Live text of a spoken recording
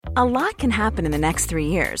A lot can happen in the next 3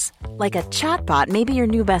 years. Like a chatbot may be your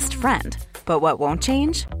new best friend. But what won't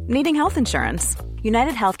change? Needing health insurance.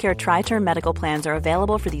 United Healthcare Tri-Term Medical Plans are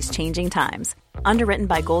available for these changing times. Underwritten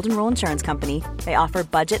by Golden Rule Insurance Company, they offer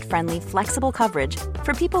budget-friendly, flexible coverage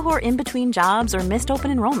for people who are in between jobs or missed open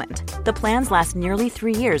enrollment. The plans last nearly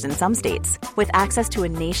 3 years in some states, with access to a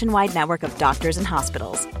nationwide network of doctors and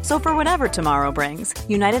hospitals. So for whatever tomorrow brings,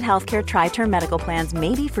 United Healthcare Tri-Term Medical Plans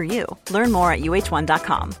may be for you. Learn more at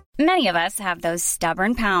uh1.com. Many of us have those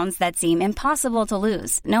stubborn pounds that seem impossible to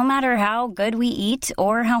lose, no matter how good we eat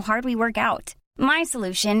or how hard we work out. My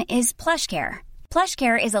solution is PlushCare.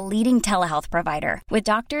 PlushCare is a leading telehealth provider with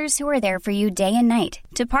doctors who are there for you day and night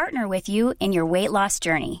to partner with you in your weight loss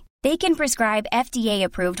journey. They can prescribe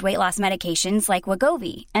FDA-approved weight loss medications like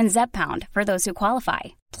Wegovy and Zepbound for those who qualify.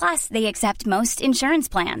 Plus, they accept most insurance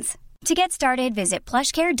plans. To get started, visit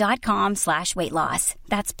plushcare.com/weightloss.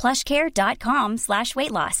 That's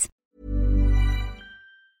plushcare.com/weightloss.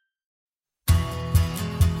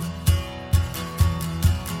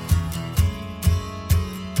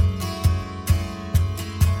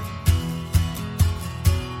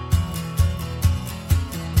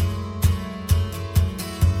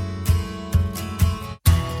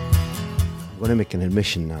 I'm going to make an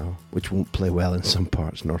admission now, which won't play well in some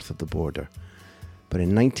parts north of the border. But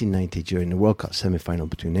in 1990, during the World Cup semi-final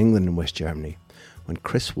between England and West Germany, when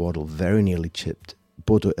Chris Waddle very nearly chipped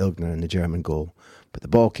Bodo Illgner in the German goal, but the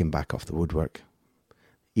ball came back off the woodwork.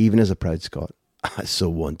 Even as a proud Scot, I so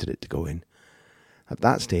wanted it to go in. At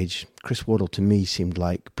that stage, Chris Waddle to me seemed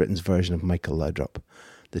like Britain's version of Michael Laudrup.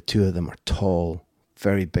 The two of them are tall,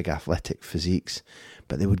 very big athletic physiques,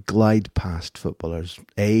 but they would glide past footballers,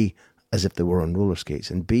 A, as if they were on roller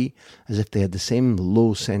skates, and B, as if they had the same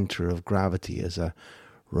low centre of gravity as a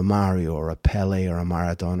Romario or a Pele or a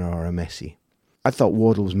Maradona or a Messi. I thought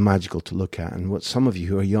Waddle was magical to look at, and what some of you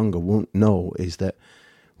who are younger won't know is that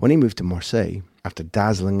when he moved to Marseille, after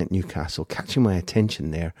dazzling at Newcastle, catching my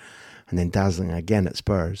attention there, and then dazzling again at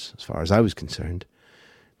Spurs, as far as I was concerned,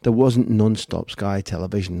 there wasn't non-stop Sky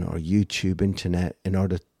television or YouTube internet in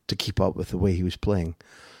order to keep up with the way he was playing.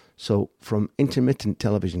 So from intermittent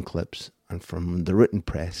television clips and from the written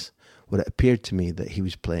press, what it appeared to me that he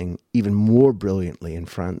was playing even more brilliantly in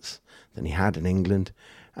France than he had in England,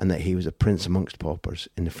 and that he was a prince amongst paupers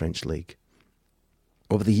in the French league.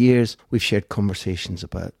 Over the years, we've shared conversations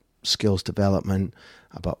about skills development,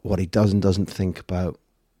 about what he does and doesn't think about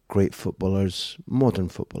great footballers, modern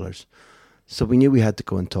footballers. So we knew we had to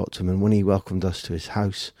go and talk to him, and when he welcomed us to his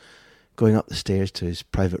house, going up the stairs to his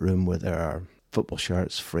private room where there are football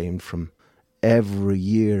shirts framed from every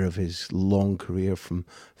year of his long career from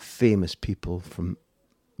famous people from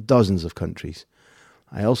dozens of countries.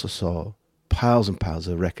 I also saw piles and piles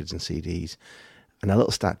of records and CDs and a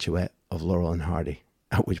little statuette of Laurel and Hardy,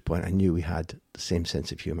 at which point I knew we had the same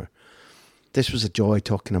sense of humour. This was a joy,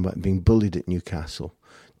 talking about being bullied at Newcastle,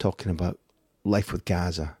 talking about life with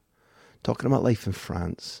Gaza, talking about life in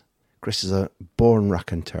France. Chris is a born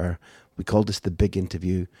raconteur. We called this the big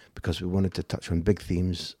interview because we wanted to touch on big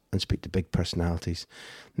themes and speak to big personalities.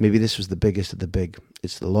 Maybe this was the biggest of the big.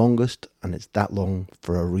 It's the longest, and it's that long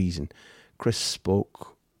for a reason. Chris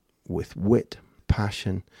spoke with wit,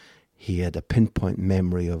 passion. He had a pinpoint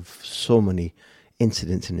memory of so many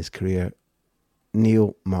incidents in his career.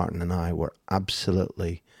 Neil, Martin and I were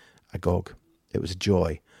absolutely agog. It was a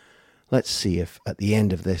joy. Let's see if at the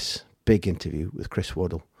end of this big interview with Chris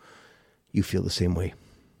Waddle, you feel the same way.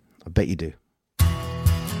 I bet you do.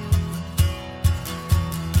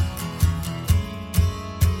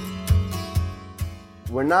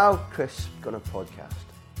 We're now, Chris, going to podcast.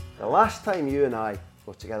 The last time you and I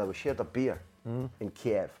were together, we shared a beer in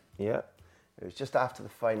Kiev. Yeah. It was just after the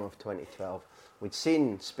final of 2012. We'd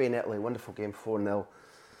seen Spain-Italy, wonderful game, 4-0.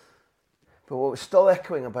 But what was still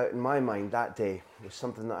echoing about in my mind that day was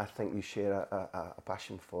something that I think you share a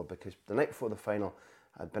passion for, because the night before the final,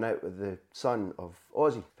 I'd been out with the son of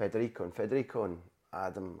Ozzy, Federico, and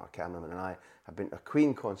Adam, our cameraman, and I had been to a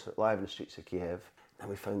Queen concert live in the streets of Kiev, and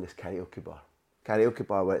we found this karaoke bar. Karaoke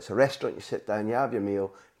bar where it's a restaurant, you sit down, you have your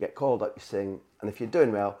meal, you get called up, you sing, and if you're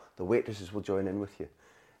doing well, the waitresses will join in with you.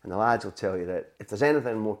 And the lads will tell you that if there's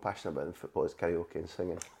anything more passionate about than football, it's karaoke and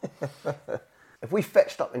singing. If we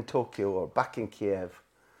fetched up in Tokyo or back in Kiev,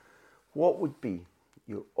 what would be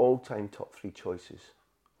your all-time top 3 choices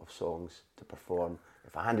of songs to perform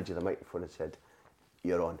if I handed you the microphone and said,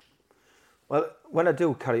 you're on? Well, when I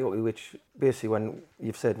do karaoke, which basically when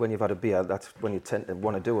you've said when you've had a beer, that's when you tend to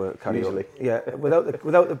want to do a karaoke. Usually. Yeah,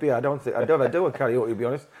 without the beer, I don't think I'd ever do a karaoke, to be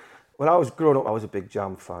honest. When I was growing up, I was a big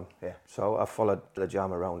Jam fan. Yeah. So I followed the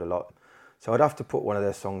Jam around a lot. So I'd have to put one of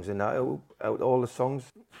their songs in that. Out all the songs,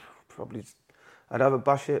 probably, I'd have a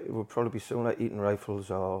bash it would probably be something like Eating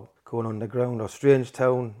Rifles or Going Underground or Strange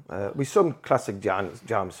Town. With some classic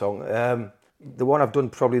jam song. The one I've done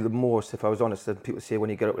probably the most, if I was honest, that people say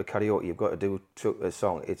when you get up to karaoke, you've got to do a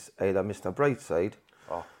song. It's either Mr. Brightside,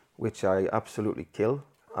 which I absolutely kill,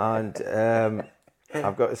 and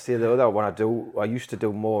I've got to say the other one I used to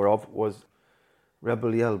do more of was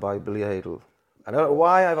Rebel Yell by Billy Idol. I don't know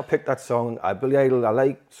why I ever picked that song. Billy Idol, I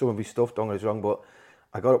like some of his stuff, don't get me wrong, but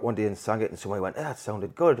I got up one day and sang it and somebody went, that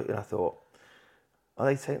sounded good. And I thought, are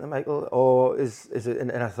they taking the Michael? Or is it?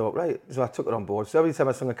 And I thought, right. So I took it on board. So every time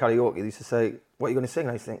I sung a karaoke, they used to say, what are you going to sing?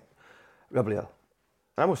 And I think, Rebel Yell.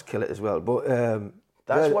 I must kill it as well. But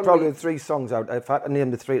that's probably the 3 songs. If I had to name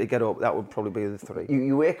the 3 to get up, that would probably be the 3.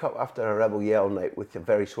 You wake up after a Rebel Yell night with a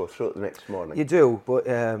very sore throat the next morning. You do, but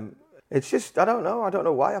it's just, I don't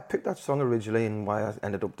know why I picked that song originally and why I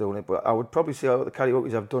ended up doing it, but I would probably say out of the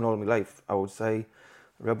karaoke's I've done all my life, I would say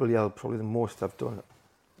Rebel Yell probably the most I've done.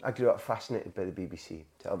 I grew up fascinated by the BBC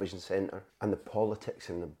Television Centre and the politics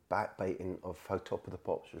and the backbiting of how Top of the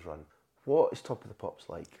Pops was run. What is Top of the Pops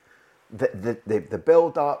like? The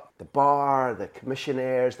build-up, the bar, the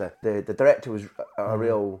commissionaires, the director was a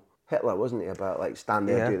real Hitler, wasn't he, about like stand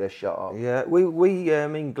there, do this, shut up. Yeah, me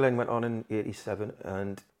and Glenn went on in 87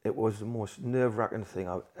 and it was the most nerve-wracking thing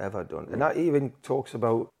I've ever done. And that even talks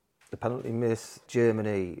about the penalty miss,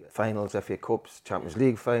 Germany, finals, FA Cups, Champions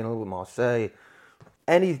League final with Marseille.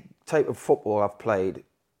 Any type of football I've played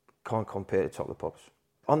can't compare to Top of the Pops.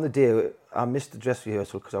 On the day, I missed the dress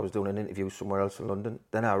rehearsal because I was doing an interview somewhere else in London.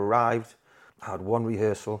 Then I arrived, I had one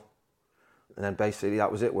rehearsal, and then basically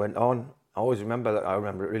that was it, went on. I always remember that, I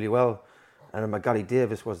remember it really well. And then Gary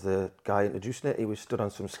Davis was the guy introducing it. He was stood on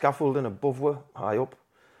some scaffolding above her, high up,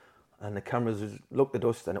 and the cameras looked at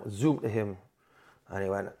us, and it was zoomed to him, and he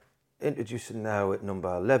went, introducing now at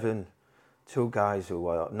number 11, 2 guys who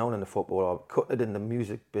are known in the football or cutting it in the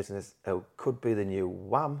music business, who could be the new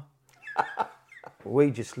Wham. We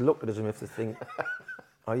just looked at us as if to think,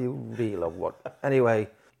 are you real or what? Anyway,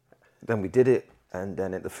 then we did it, and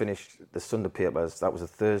then at the finish, the Sunday papers, that was a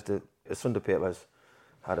Thursday, the Sunday papers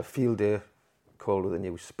had a field day called with a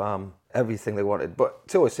new spam, everything they wanted. But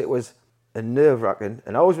to us, it was a nerve-wracking,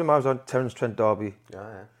 and I always remember I was on Terence Trent Derby,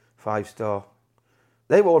 5-star.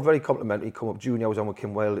 They were all very complimentary, come up. Junior was on with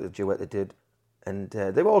Kim Wilde, the duet they did. And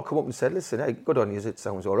they all come up and said, listen, hey, good on you, it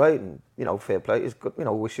sounds all right, and, fair play, it's good,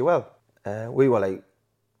 wish you well. We were like,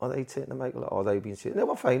 are they taking the Michael, or are they being serious? They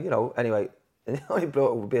were fine, anyway. And the only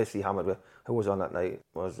bloke who basically hammered with, who was on that night,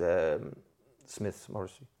 was Smith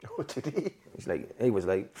Morrissey. Oh, did he? He was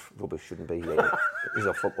like, rubbish, shouldn't be. He's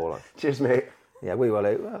a footballer. Cheers, mate. Yeah, we were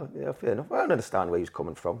like, well, yeah, fair enough. I don't understand where he's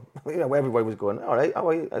coming from. Everybody was going, all right, how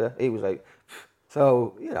are you? He was like,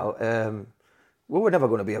 so, we were never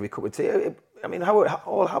going to be every cup of tea. How it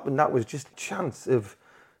all happened, that was just chance of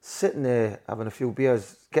sitting there, having a few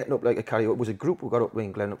beers, getting up like a karaoke. It was a group who got up, me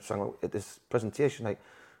and Glenn up, sang at this presentation night.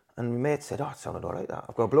 And my mate said, it sounded all right, that.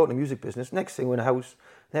 I've got a bloke in the music business. Next thing we're in a house.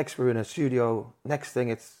 Next we're in a studio. Next thing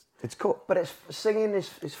it's cut. But singing is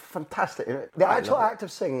fantastic. Isn't it? The actual act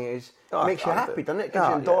of singing makes you happy, doesn't it? Gives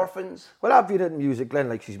you endorphins. Yeah. Well, I've been in music. Glenn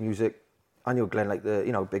likes his music. I know Glenn like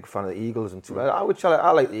big fan of the Eagles and stuff.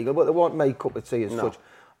 I like the Eagles, but they won't make cup of tea as such.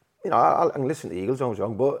 I can listen to the Eagles, don't get me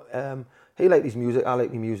wrong, but he liked his music, I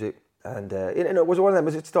liked the music. And it was one of them,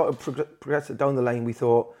 as it started progressing down the line,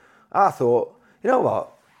 I thought, you know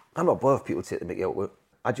what, I'm not bothered if people take the mickey out with it.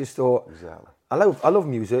 I just thought, exactly. I love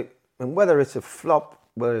music, and whether it's a flop,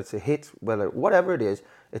 whether it's a hit, whatever it is,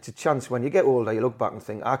 it's a chance when you get older, you look back and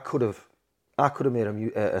think, I could have made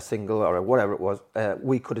a single or whatever it was,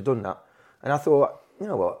 we could have done that. And I thought, you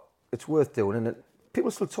know what, it's worth doing, and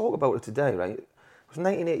people still talk about it today, right? It was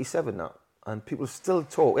 1987 that, and people still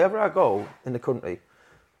talk. Wherever I go in the country,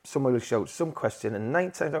 someone will shout some question, and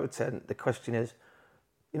 9 times out of 10, the question is,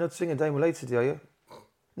 you're not singing Dime Lights today, are you?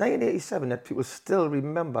 1987, that people still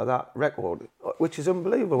remember that record, which is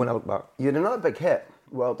unbelievable when I look back. You had another big hit,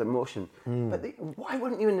 World in Motion, but why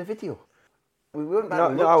weren't you in the video? We weren't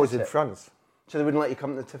back. No, I was in France. So they wouldn't let you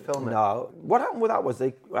come to film it? No. What happened with that was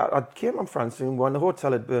I came from France and we're in the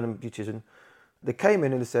hotel at Burnham Beaches, and they came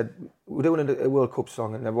in and they said, we're doing a World Cup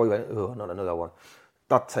song, and everybody went, oh, not another one.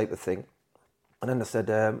 That type of thing. And then they said,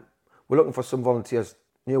 we're looking for some volunteers.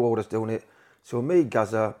 New Order's doing it. So me,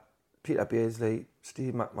 Gaza, Peter Beardsley,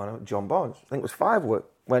 Steve McMahon, John Barnes, I think it was 5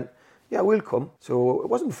 went, yeah, we'll come. So it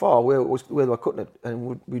wasn't far where they were cutting it.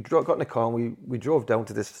 And we got in the car and we drove down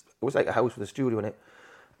to this, it was like a house with a studio in it.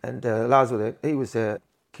 And Lars was there. He was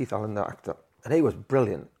Keith Allen, the actor. And he was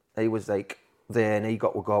brilliant. He was like there, and he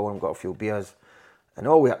got to go and got a few beers. And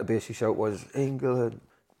all we had to basically shout was, England.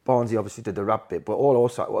 Barnsley obviously did the rap bit, but all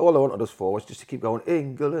they wanted us for was just to keep going,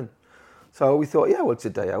 England. So we thought, yeah, well, it's a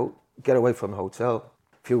day out, get away from the hotel,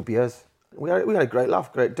 a few beers. We had a great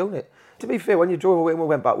laugh, great doing it. To be fair, when you drove away and we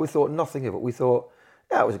went back, we thought nothing of it. We thought,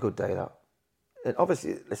 yeah, it was a good day, that. And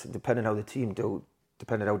obviously, listen, depending how the team do,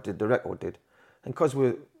 depending how the record did. And because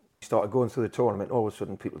we started going through the tournament, all of a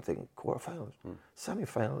sudden people think, quarterfinals,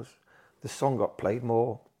 semi-finals. The song got played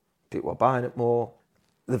more, people were buying it more.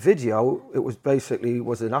 The video, it was basically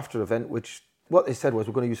an after event, which what they said was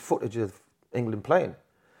we're going to use footage of England playing.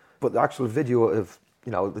 But the actual video of,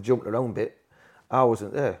 the jumping around bit, I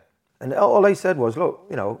wasn't there. And all they said was, look,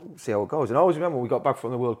 see how it goes. And I always remember we got back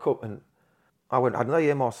from the World Cup and I had another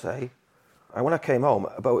year in Marseille. And when I came home,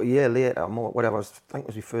 about a year later, whatever, I think it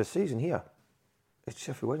was my first season here. It's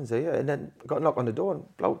Sheffield Wednesday, yeah. And then I got a knock on the door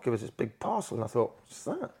and bloke gave us this big parcel. And I thought, what's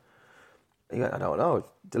that? He went, I don't know, it's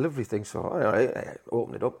a delivery thing. So I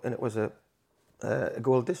opened it up and it was a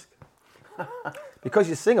gold disc. Because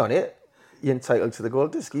you sing on it, you're entitled to the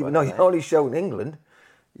gold disc. Even though you're only showing England,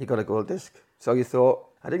 you got a gold disc. So you thought,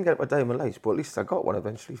 I didn't get my diamond lace, but at least I got one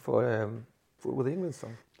eventually for with the England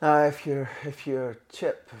song. If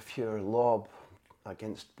your lob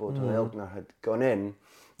against Bodo Elgner had gone in,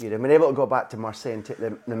 you'd have been able to go back to Marseille and take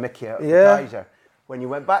the mickey out of the Kaiser. When you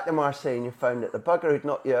went back to Marseille and you found that the bugger who'd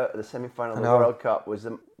knocked you out of the semi-final of the World Cup was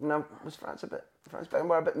France a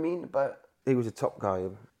bit mean about it? He was a top guy.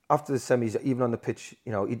 After the semis, even on the pitch,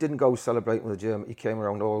 he didn't go celebrating with the German. He came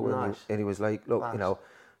around all and he was like, look,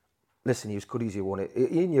 listen, he was good as you won it.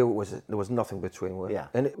 He knew there was nothing between us. Yeah.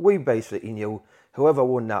 And we basically knew whoever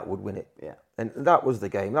won that would win it. Yeah. And that was the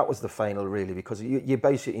game. That was the final, really, because you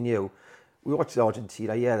basically knew. We watched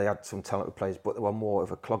Argentina. Yeah, they had some talented players, but they were more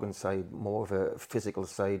of a clogging side, more of a physical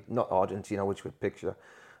side, not Argentina, which we'd picture.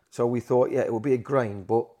 So we thought, yeah, it would be a grind,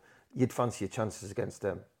 but you'd fancy your chances against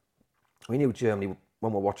them. We knew Germany,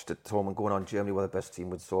 when we watched the tournament going on, Germany were the best team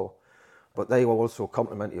we saw. But they were also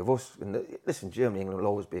complimentary of us. And listen, Germany, England will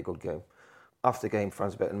always be a good game. After the game,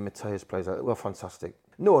 Franz Beck and Matthias plays, they were fantastic.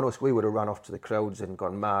 Knowing us, we would have ran off to the crowds and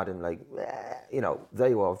gone mad and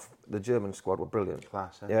the German squad were brilliant.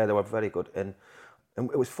 Class, eh? Yeah, they were very good. And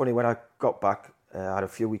it was funny, when I got back, I had a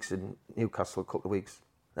few weeks in Newcastle, a couple of weeks.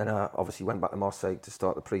 Then I obviously went back to Marseille to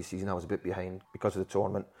start the pre-season. I was a bit behind because of the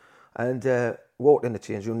tournament. And walked in the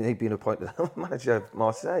change room and he'd been appointed manager of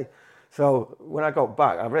Marseille. So when I got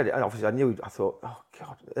back, I read it, and obviously I thought, oh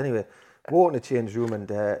God. Anyway, walked in the change room and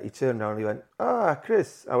he turned around and he went,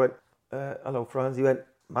 Chris. I went, hello, Franz. He went,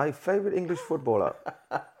 my favourite English footballer.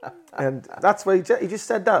 And that's why he just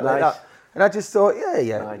said that, nice. like that. And I just thought,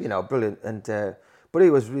 yeah, nice. Brilliant. And but he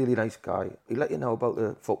was a really nice guy. He'd let you know about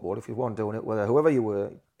the football if you weren't doing it, whoever you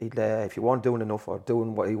were. If you weren't doing enough or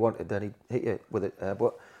doing what he wanted, then he'd hit you with it.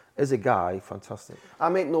 But as a guy, fantastic. I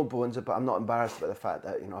make no bones about it. I'm not embarrassed by the fact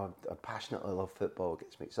that I passionately love football. It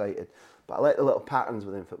gets me excited. But I like the little patterns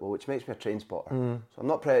within football, which makes me a train spotter. So I'm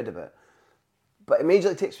not proud of it. But it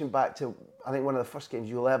immediately takes me back to, I think, one of the first games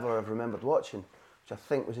you'll ever have remembered watching, which I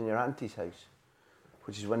think was in your auntie's house,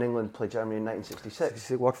 which is when England played Germany in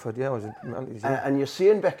 1966. Watford, yeah, I was in auntie's house. And you're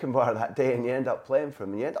seeing Beckenbauer that day and you end up playing for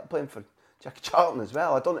him, and you end up playing for Jackie Charlton as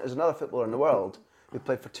well. I don't think there's another footballer in the world who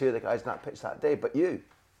played for two of the guys in that pitch that day, but you.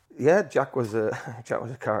 Yeah, Jack was a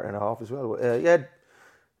character and a half as well. I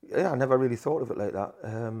never really thought of it like that.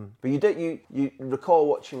 But you recall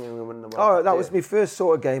watching England win the World Cup? That was my first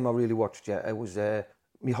sort of game I really watched. Yeah, it was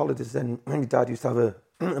my holidays then. My dad used to have a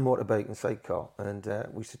motorbike and sidecar, and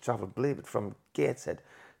we used to travel, believe it, from Gateshead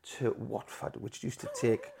to Watford, which used to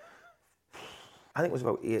take, I think it was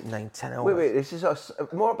about 8, 9, 10 hours. Wait, this is a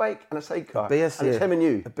motorbike and a sidecar? BSA, and it's him and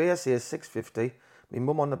you? A BSA 650, my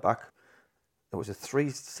mum on the back. It was a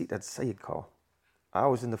 3-seated sidecar. I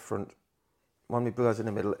was in the front, one of my brothers in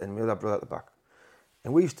the middle, and my other brother at the back.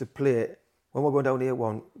 And we used to play, when we were going down the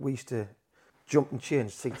A1, we used to jump and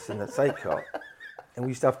change seats in the sidecar. And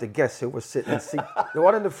we used to have to guess who was sitting in seat. The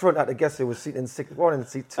one in the front had to guess who was sitting in seat 1 and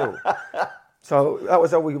seat 2. So that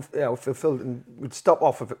was how we fulfilled, and we'd stop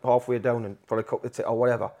off halfway down and for a cup of tea or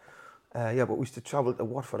whatever. But we used to travel to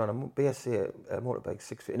Watford on a BSA motorbike,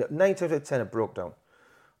 650. And 9 times out of 10 it broke down.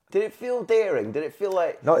 Did it feel daring? Did it feel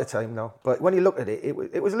like... Not at the time, no. But when you look at it,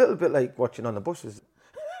 it was a little bit like watching on the buses.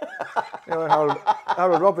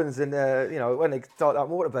 Harold Robbins and, when they start that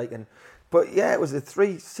motorbiking. But yeah, it was a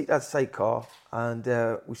 3-seater sidecar, and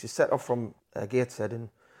we should set off from Gateshead and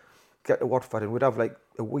get to Watford, and we'd have like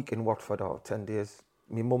a week in Watford or 10 days.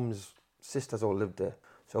 My mum's sisters all lived there,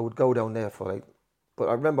 so we'd go down there for But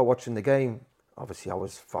I remember watching the game. Obviously, I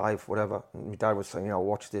was 5, whatever, and my dad was saying,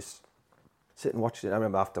 watch this. Sit and watch it. I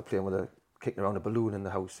remember after playing with kicking around a balloon in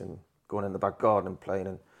the house and going in the back garden and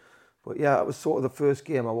playing. But yeah, it was sort of the first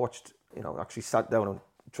game I watched, actually sat down and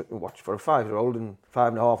watched for a 5-year-old and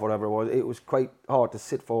 5.5, whatever it was. It was quite hard to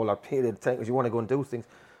sit for all that period of time because you want to go and do things.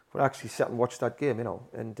 But I actually sat and watched that game,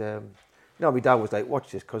 And, my dad was like,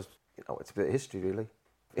 watch this because, it's a bit of history, really.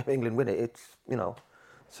 If England win it, it's,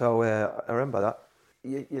 So I remember that.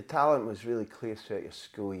 Your talent was really clear throughout your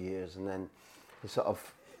school years, and then you sort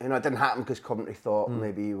of, it didn't happen because Coventry thought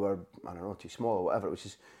maybe you were, I don't know, too small or whatever. It was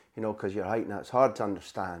just, because your height now, it's hard to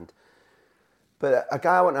understand. But a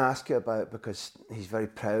guy I want to ask you about, because he's very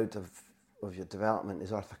proud of your development,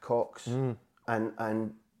 is Arthur Cox.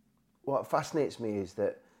 And what fascinates me is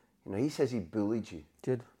that, he says he bullied you.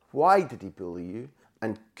 Did. Why did he bully you?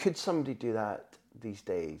 And could somebody do that these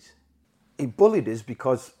days? He bullied us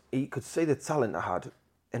because he could see the talent I had,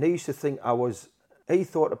 and he used to think he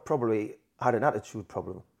thought I probably had an attitude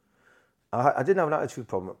problem. I didn't have an attitude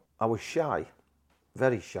problem. I was shy,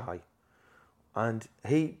 very shy. And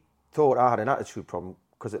he thought I had an attitude problem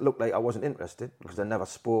because it looked like I wasn't interested, because I never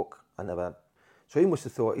spoke, So he must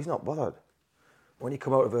have thought, he's not bothered. When you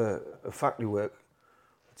come out of a factory work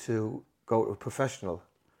to go to a professional,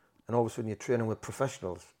 and all of a sudden you're training with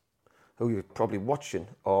professionals who you're probably watching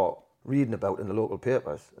or reading about in the local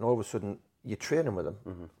papers, and all of a sudden you're training with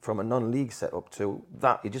them from a non-league setup to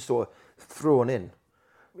that, you're just sort of thrown in.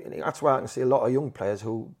 That's why I can see a lot of young players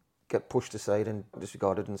who get pushed aside and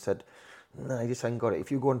disregarded and said, no, you just ain't got it. If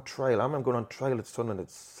you go on trial, I remember going on trial at Sunderland,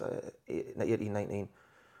 it's 18, 19,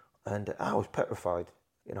 and I was petrified,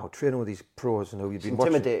 training with these pros and who you've been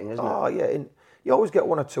watching. It's intimidating, isn't it? Oh, yeah, and you always get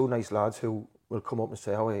one or two nice lads who will come up and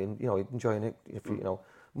say, oh, and, enjoying it. If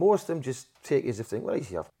most of them just take it as if they think, well,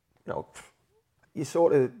 easy, you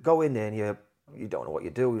sort of go in there and you don't know what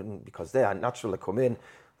you're doing because they are natural. They come in,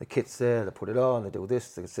 the kit's there, they put it on, they do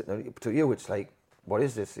this, they sit there. To you, it's like, what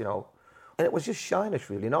is this, And it was just shyness,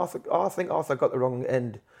 really. And I think Arthur got the wrong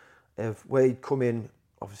end of where he'd come in.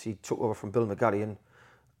 Obviously, he took over from Bill McGarry, and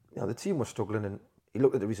the team was struggling. And he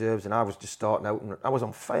looked at the reserves, and I was just starting out, and I was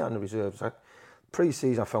on fire in the reserves.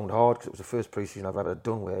 Pre-season I found hard because it was the first pre-season I've ever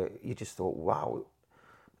done where you just thought, wow.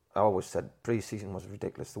 I always said pre-season was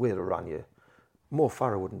ridiculous. The way they ran you. Mo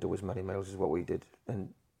Farah wouldn't do as many miles as what we did. And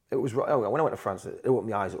it was, when I went to France, it opened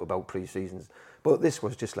my eyes up about pre-seasons. But this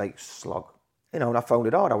was just like slog. And I found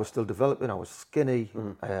it hard. I was still developing. I was skinny.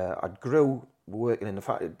 I grew working in the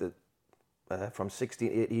factory from 16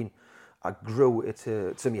 to 18. I grew it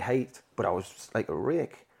to my height, but I was like a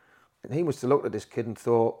rake. And he must have looked at this kid and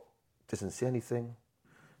thought, doesn't say anything,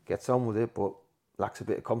 gets on with it, but lacks a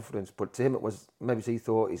bit of confidence. But to him it was, maybe he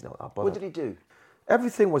thought he's not that bothered. What did he do?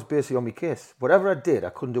 Everything was basically on my case. Whatever I did, I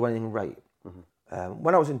couldn't do anything right.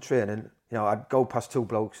 When I was in training, I'd go past two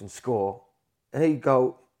blokes and score, and he'd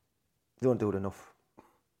go, you don't do it enough.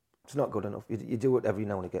 It's not good enough. You do it every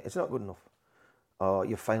now and again. It's not good enough. Or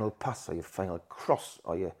your final pass, or your final cross,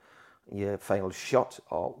 or your final shot,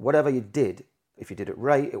 or whatever you did, if you did it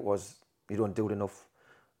right, it was, you don't do it enough.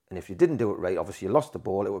 And if you didn't do it right, obviously you lost the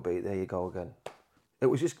ball, it would be, there you go again. It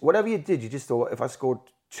was just, whatever you did, you just thought, if I scored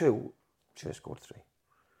 2, should have scored 3.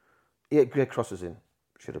 8 great crosses in,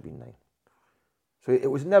 should have been 9. So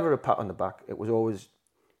it was never a pat on the back. It was always,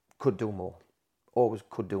 could do more. Always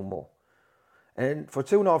could do more. And for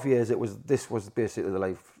 2.5 years, this was basically the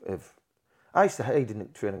life of, I used to hide in the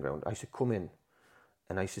training ground. I used to come in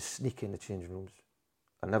and I used to sneak in the changing rooms.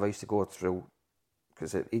 I never used to go through,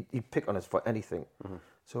 because he'd pick on us for anything.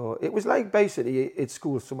 So it was like basically at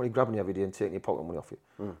school, somebody grabbing you every day and taking your pocket money off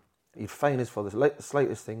you. He'd fine us for the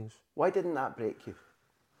slightest things. Why didn't that break you?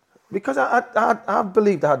 Because I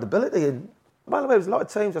believed I had the ability. And by the way, there was a lot of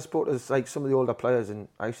times I spoke to like some of the older players, and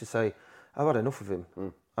I used to say, I've had enough of him.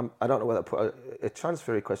 I don't know whether to put a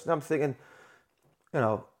transfer request. And I'm thinking,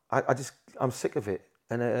 I'm sick of it.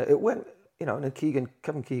 And it went, and then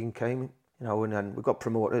Kevin Keegan came, and then we got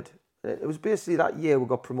promoted. It was basically that year we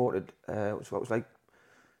got promoted. It was like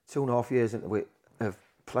 2.5 years into it of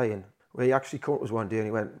playing, where he actually came up was one day and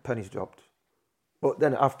he went, pennies dropped. But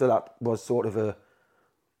then after that was sort of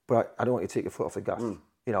but I don't want you to take your foot off the gas,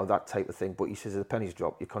 that type of thing. But he says, the pennies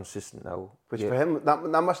dropped, you're consistent now. Which for him, that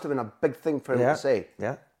must have been a big thing for him to say.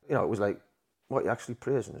 Yeah, it was like, what, you're actually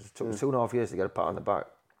praising us. It took 2.5 years to get a pat on the back.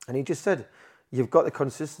 And he just said, you've got the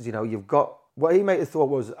consistency now, you've got, what he might have thought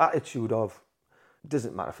was attitude of,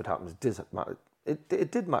 doesn't matter if it happens, doesn't matter.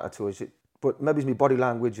 It did matter to us, but maybe it's my body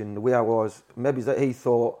language and the way I was, maybe it's that he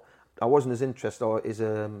thought I wasn't as interested or as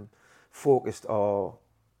focused or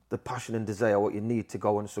the passion and desire what you need to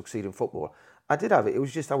go and succeed in football. I did have it, it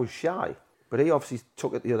was just I was shy, but he obviously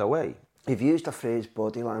took it the other way. You've used a phrase,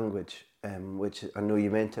 body language, which I know you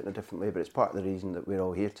meant it in a different way, but it's part of the reason that we're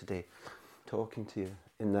all here today talking to you.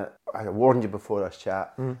 in that I warned you before us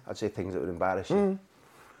chat, I'd say things that would embarrass you.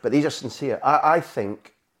 But these are sincere. I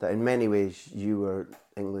think that in many ways you were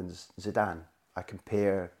England's Zidane. I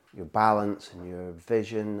compare your balance and your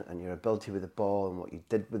vision and your ability with the ball and what you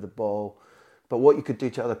did with the ball, but what you could do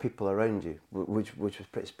to other people around you, which was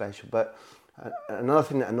pretty special. But another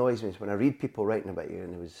thing that annoys me is when I read people writing about you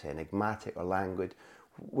and it was enigmatic or languid,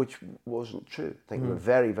 which wasn't true. I think you were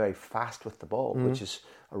very, very fast with the ball, which is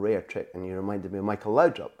a rare trick. And you reminded me of Michael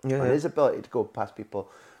Laudrup and his ability to go past people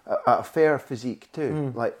at a fair physique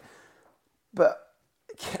too. But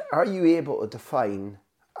are you able to define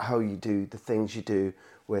how you do the things you do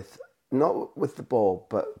with, not with the ball,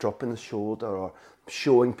 but dropping the shoulder or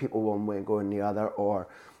showing people one way and going the other, or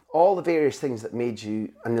all the various things that made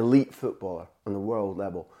you an elite footballer on the world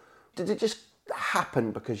level? Did it just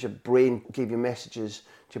happen because your brain gave you messages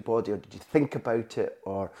to your body, or did you think about it,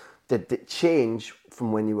 or did it change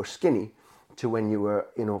from when you were skinny to when you were,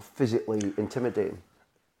 physically intimidating?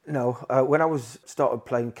 No, when I started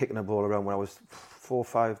playing, kicking the ball around when I was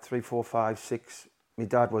 3, 4, 5, 6, my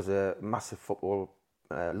dad was a massive football,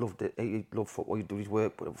 loved it. He loved football, he'd do his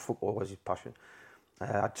work, but football was his passion.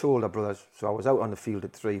 I told our brothers, so I was out on the field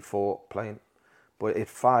at 3, 4 playing, but at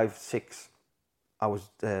 5, 6, I was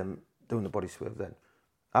doing the body swerve then.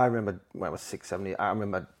 I remember when I was 6, 7, 8, I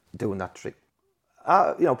remember doing that trick.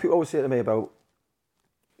 People always say to me about,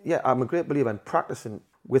 I'm a great believer in practicing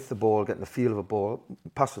with the ball, getting the feel of a ball,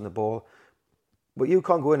 passing the ball. But you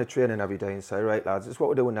can't go into training every day and say, right lads, this is what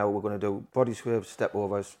we're doing now. We're going to do body swerves, step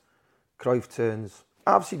overs, Cruyff turns.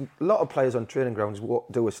 I've seen a lot of players on training grounds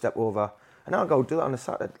do a step over, and I'll go do that on a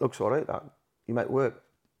Saturday. It looks all right, that. You might work.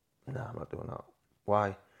 No, I'm not doing that.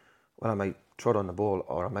 Why? Well, I might trod on the ball,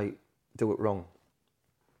 or I might do it wrong.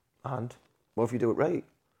 And what if you do it right?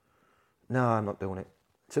 No, I'm not doing it.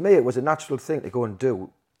 To me, it was a natural thing to go and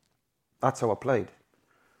do. That's how I played.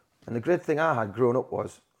 And the great thing I had growing up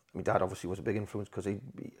was, my dad obviously was a big influence because he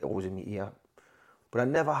always in my ear. But I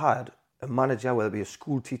never had a manager, whether it be a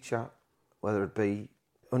school teacher, whether it be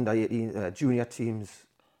under 18 junior teams.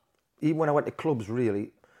 Even when I went to clubs,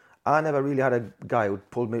 really, I never really had a guy who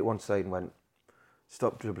pulled me to one side and went,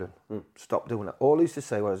 stop dribbling, stop doing that. All he used to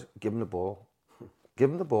say was, give him the ball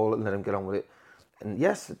and let him get on with it. And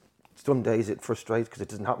yes, some days it frustrates because it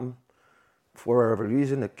doesn't happen. For whatever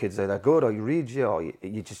reason, the kids either good or you read you, or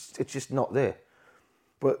it's just not there.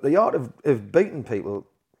 But the art of beating people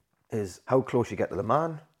is how close you get to the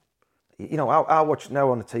man. I watch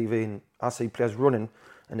now on the TV and I see players running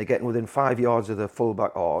and they're getting within 5 yards of the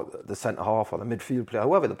fullback or the centre half or the midfield player,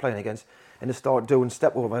 whoever they're playing against, and they start doing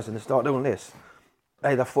step overs and they start doing this.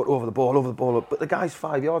 Hey, their foot over the ball, but the guy's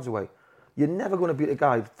 5 yards away. You're never going to beat a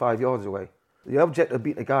guy 5 yards away. The object of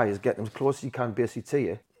beating a guy is getting as close as you can basically to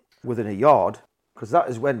you, within a yard, because that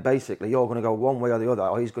is when basically you're going to go one way or the other,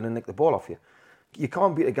 or he's going to nick the ball off you. You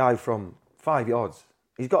can't beat a guy from 5 yards.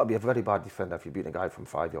 He's got to be a very bad defender if you beat a guy from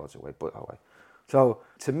 5 yards away, put it that way. So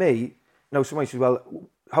to me, somebody says, well,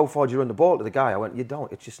 how far do you run the ball to the guy? I went, you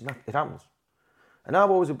don't. It's just not, it happens. And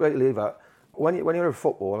I'm always a great believer, when you're a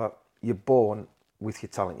footballer, you're born with your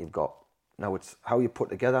talent you've got. Now it's how you put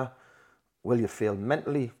together. Will you fail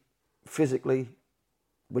mentally, physically?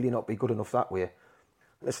 Will you not be good enough that way?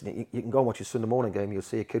 Listen, you can go and watch your Sunday morning game, you'll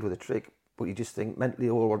see a kid with a trick, but you just think mentally,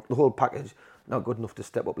 the whole package, not good enough to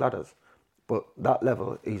step up ladders. But that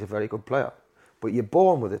level, he's a very good player. But you're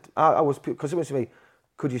born with it. Because someone said to me,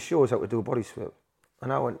 could you show us how to do a body swerve?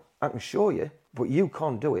 And I went, I can show you, but you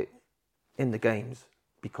can't do it in the games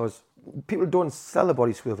because people don't sell a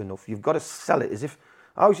body swerve enough. You've got to sell it as if,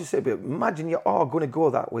 I always just say, but imagine you are going to go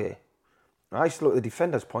that way. And I used to look at the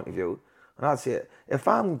defender's point of view, and I'd say, if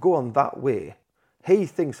I'm going that way, he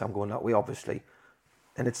thinks I'm going that way, obviously.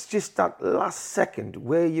 And it's just that last second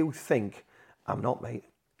where you think, I'm not, mate.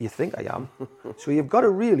 You think I am. So you've got to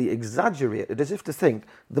really exaggerate it as if to think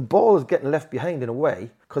the ball is getting left behind in a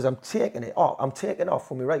way because I'm taking it off. I'm taking off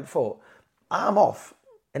from my right foot. I'm off.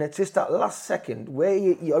 And it's just that last second where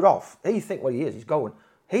you're off. He think, well, he is. He's going.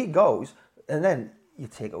 He goes. And then you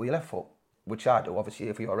take it with your left foot, which I do. Obviously,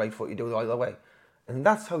 if you're right foot, you do it the other way. And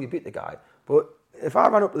that's how you beat the guy. But if I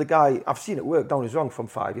ran up to the guy, I've seen it work, don't get us wrong, from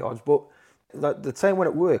 5 yards, but the time when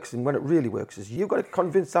it works and when it really works is you've got to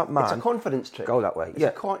convince that man. It's a confidence trick. Go that way. It's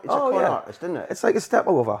a con artist, isn't it? It's like a step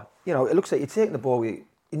over. It looks like you're taking the ball,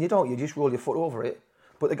 and you don't. You just roll your foot over it.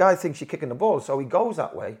 But the guy thinks you're kicking the ball, so he goes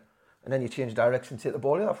that way, and then you change direction, take the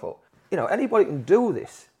ball the other foot. Anybody can do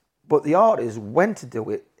this, but the art is when to do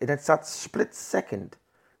it, and it's that split second.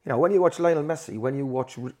 When you watch Lionel Messi, when you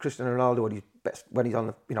watch Cristiano Ronaldo when he's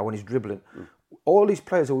on when he's dribbling, all these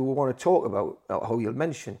players that we want to talk about, how you'll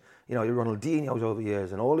mention, you know, your Ronaldinho's over the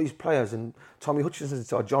years, and all these players, and Tommy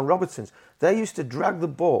Hutchinson's or John Robertson's, they used to drag the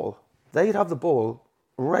ball. They'd have the ball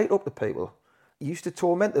right up the people. You used to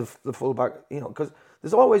torment the fullback, you know, because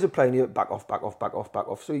there's always a player you back off.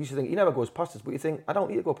 So you used to think, he never goes past us, but you think, I don't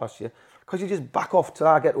need to go past you, because you just back off till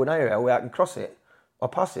I get to an area where I can cross it or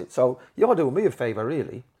pass it. So you're doing me a favour,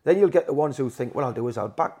 really. Then you'll get the ones who think, what I'll do is I'll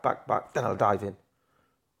back, then I'll dive in.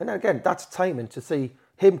 And then again, that's timing to see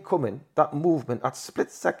him coming, that movement, that split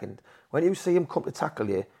second. When you see him come to tackle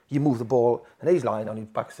you, you move the ball, and he's lying on his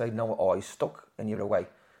backside now, or he's stuck, and you're away.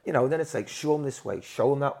 You know, then it's like, show him this way,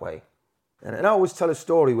 show him that way. And I always tell a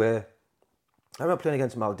story where I remember playing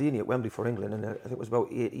against Maldini at Wembley for England, and I think it was about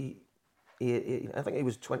 80, I think he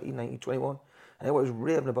was 20, 19, 21, and I was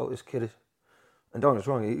raving about this kid. And don't get us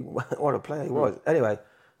wrong, what a player he was. Anyway,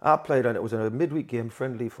 I played, and it was a midweek game,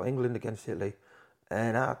 friendly for England against Italy,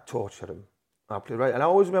 and I tortured him. I played right, and I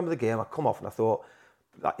always remember the game. I come off, and I thought,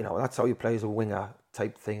 you know, that's how you play as a winger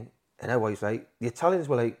type thing. And everybody's like, the Italians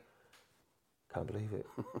were like, can't believe it.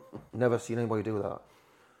 Never seen anybody do that.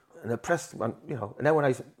 And the press, you know, and then when I,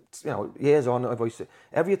 you know, years on,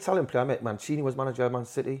 every Italian player I met, Mancini was manager of Man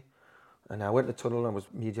City, and I went to the tunnel and was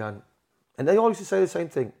Mijan. And they always used to say the same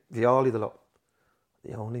thing, Violi, the lot.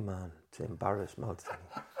 The only man to embarrass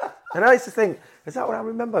Maldini. And I used to think, is that what I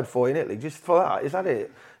remembered for in Italy? Just for that? Is that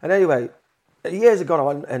it? And anyway, years had gone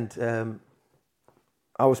on, and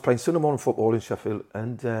I was playing Sunday morning football in Sheffield,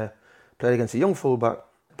 and played against a young fullback,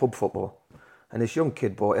 pub football. And this young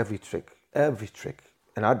kid bought every trick.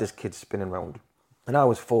 And I had this kid spinning round. And I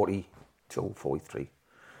was 42, 43.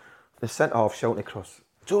 The centre-half shouting across.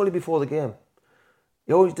 It's only before the game.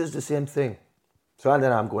 He always does the same thing. So and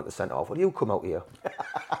then I'm going to centre-half. Well, you come out here.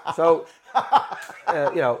 So,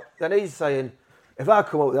 you know, then he's saying, if I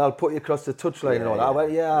come out there, I'll put you across the touchline and all that. I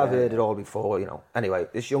went, I've heard it all before, you know. Anyway,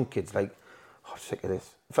 this young kid's like, I'm sick of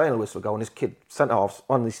this. Final whistle going, this kid, centre-half's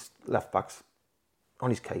on his left-backs,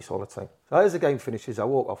 on his case all the time. So as the game finishes, I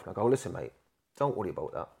walk off and I go, listen, mate, don't worry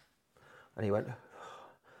about that. And he went,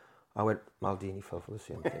 I went, Maldini fell for the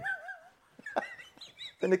same thing.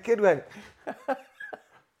 And the kid went,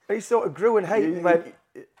 he sort of grew in hate and went,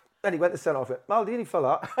 then he went to centre-half, Maldini fell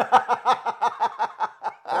that.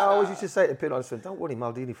 I always used to say to Pin, I said, don't worry,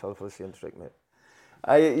 Maldini fell for the same trick, mate.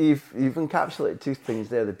 You've encapsulated two things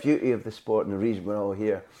there, the beauty of the sport and the reason we're all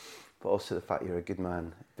here, but also the fact you're a good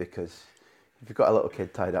man, because if you've got a little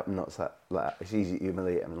kid tied up in knots like that, it's easy to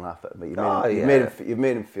humiliate him and laugh at him, but you've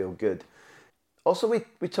made him feel good. Also,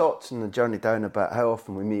 we talked on the journey down about how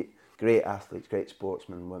often we meet great athletes, great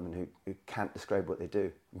sportsmen and women who can't describe what they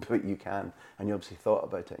do, but you can, and you obviously thought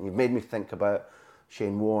about it, and you've made me think about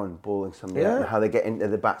Shane Warne bowling somebody out and how they get into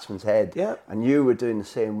the batsman's head. Yeah. And you were doing the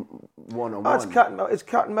same one-on-one. It's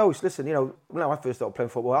cat and mouse. Listen, you know, when I first started playing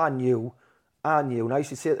football, I knew, and I used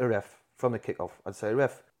to say to the ref from the kick-off, I'd say,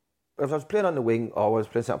 ref, if I was playing on the wing or I was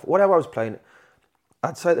playing something, whatever I was playing,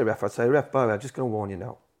 I'd say to the ref, by the way, I'm just going to warn you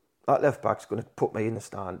now, that left-back's going to put me in the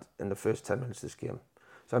stand in the first 10 minutes of this game.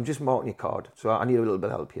 So I'm just marking your card, so I need a little bit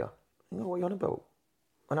of help here. You know what you're on about?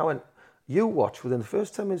 And I went, you watch within the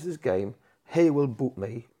first 10 minutes of this game, he will boot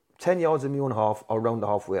me 10 yards in my own half or round the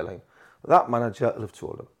halfway line. That manager will have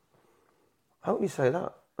told him. How can you say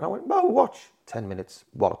that? And I went, well, watch. 10 minutes,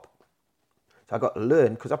 wallop. So I got to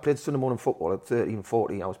learn, because I played Sunday morning football at 13,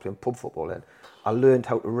 14, I was playing pub football then. I learned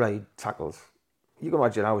how to ride tackles. You can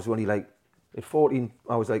imagine I was only like, at 14,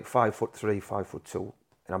 I was like 5'3", 5'2",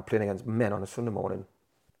 and I'm playing against men on a Sunday morning.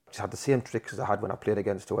 Just had the same tricks as I had when I played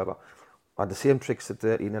against whoever. I had the same tricks at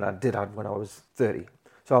 13 that I did have when I was 30.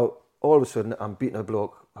 So all of a sudden, I'm beating a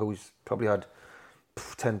bloke who's probably had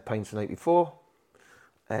 10 pints the night before,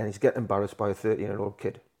 and he's getting embarrassed by a 13-year-old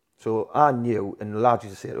kid. So I knew, and the lads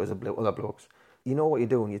used to say it was other blokes, you know what you're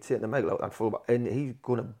doing, you're taking the Michael out that fullback, and he's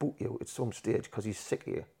going to boot you at some stage because he's sick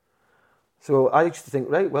of you. So I used to think,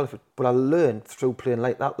 right, well, but I learned through playing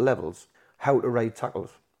like that levels how to ride tackles.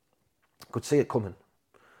 Could see it coming.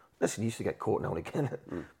 Listen, you used to get caught now and again,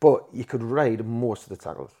 but you could ride most of the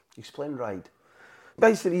tackles. Explain ride.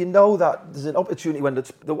 Basically, you know that there's an opportunity when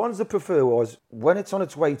the ones that prefer was when it's on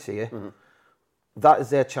its way to you, that is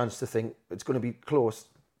their chance to think it's going to be close.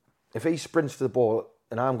 If he sprints to the ball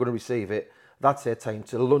and I'm going to receive it, that's their time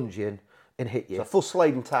to lunge in and hit you. So a full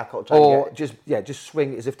sliding tackle. Or just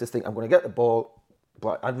swing as if to think I'm going to get the ball,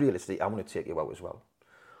 but realistically I'm going to take you out as well.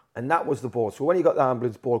 And that was the ball. So when you got the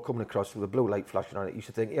ambulance ball coming across with the blue light flashing on it, you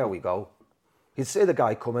should think, here we go. You'd see the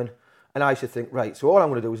guy coming, and I should think, right, so all I'm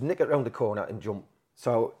going to do is nick it round the corner and jump.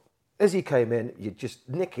 So as he came in, you'd just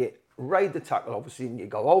nick it, ride the tackle, obviously, and you'd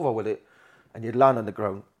go over with it, and you'd land on the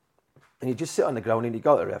ground. And you'd just sit on the ground and you'd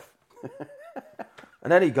go to the ref.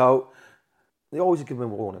 And then he'd go, they always give him a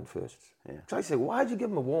warning first. Yeah. So I say, why did you give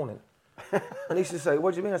him a warning? And he used to say,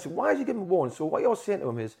 what do you mean? I said, why did you give him a warning? So what you're saying to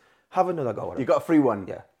him is, have another go at it. You got a free one.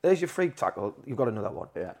 Yeah. There's your free tackle, you've got another one.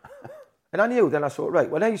 Yeah. And I knew, then I thought, right,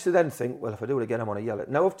 well, I used to then think, well, if I do it again, I'm on a yellow.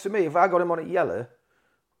 Now, to me, if I got him on a yellow,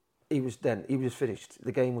 he was finished.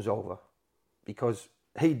 The game was over. Because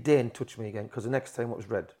he didn't touch me again, because the next time it was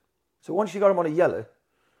red. So once you got him on a yellow,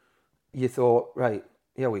 you thought, right,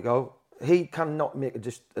 here we go. He cannot make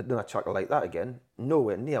just another tackle like that again.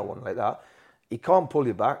 Nowhere near one like that. He can't pull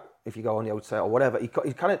you back if you go on the outside or whatever. He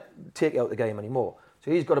can't take you out the game anymore.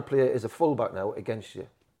 So he's got to play as a fullback now against you.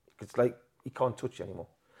 It's like he can't touch you anymore.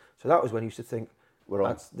 So that was when you used to think,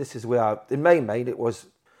 this is where, in my mind, it was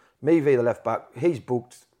me via the left back. He's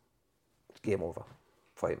booked. Game over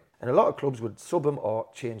for him. And a lot of clubs would sub him or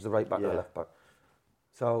change the right back to the left back.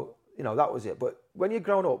 So, that was it. But when you're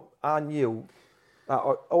grown up, I knew that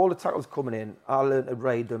all the tackles coming in, I learned to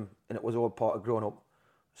ride them, and it was all part of growing up.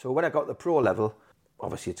 So when I got to the pro level,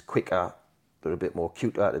 obviously it's quicker, they're a bit more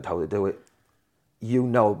cute at how they do it.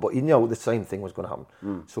 But the same thing was going to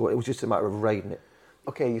happen. So it was just a matter of riding it.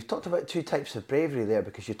 Okay, you've talked about two types of bravery there,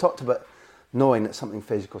 because you talked about knowing that something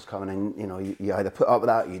physical's coming in, you either put up with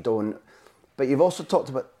that or you don't. But you've also talked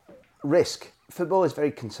about risk. Football is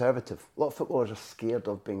very conservative. A lot of footballers are scared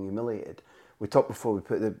of being humiliated. We talked before we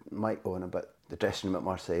put the mic on about the dressing room at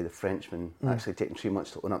Marseille, the Frenchmen actually taking 3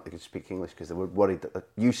 months to own up they could speak English because they were worried that,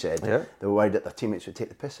 they were worried that their teammates would take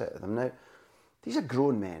the piss out of them. Now, these are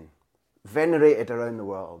grown men, venerated around the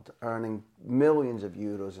world, earning millions of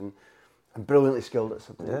euros and brilliantly skilled at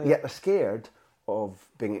something. Yet they're scared of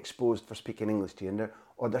being exposed for speaking English to you,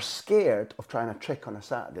 or they're scared of trying a trick on a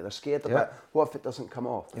Saturday. They're scared about what if it doesn't come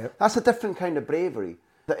off. That's a different kind of bravery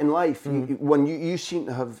that in life, when you seem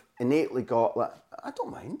to have innately got, like, I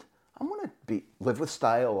don't mind. I'm going to live with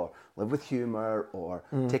style or live with humour or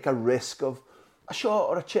take a risk of a shot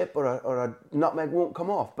or a chip or a nutmeg won't come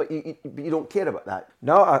off, but you don't care about that.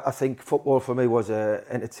 No, I think football for me was an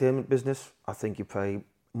entertainment business. I think you pay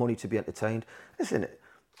money to be entertained. Listen,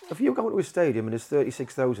 if you go to a stadium and there's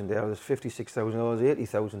 36,000 there, there's 56,000 or there's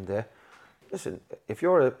 80,000 there, listen, if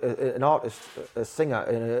you're an artist, a singer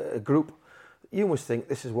in a group, you must think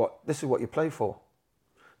this is what you play for.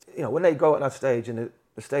 When they go out on that stage and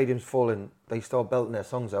the stadium's full and they start belting their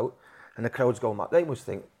songs out and the crowd's going mad, they must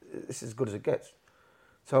think this is as good as it gets.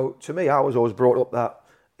 So to me, I was always brought up that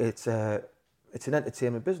it's an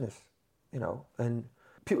entertainment business, and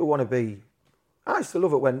people want to be. I used to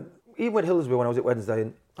love it even with Hillsborough when I was at Wednesday,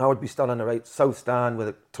 and I would be standing on the right south stand where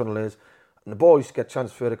the tunnel is, and the ball used to get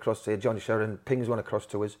transferred across to Johnny Sheridan, pings one across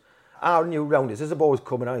to us. I knew round us, as the ball was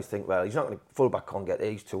coming, I used to think, well, he's not going to full back can't get there,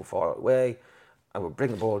 he's too far away. I would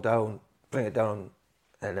bring the ball down, bring it down,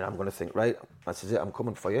 and then I'm going to think, right, this is it, I'm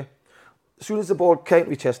coming for you. As soon as the ball came to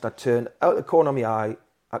my chest, I turned out the corner of my eye,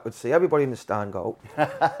 I could see everybody in the stand go,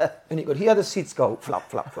 and you could hear the seats go, flap,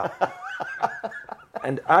 flap, flap.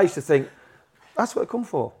 And I used to think, that's what they come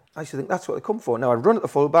for. I used to think that's what they come for. Now I'd run at the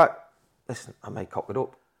full back, listen, I might cock it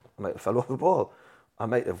up, I might have fell off the ball, I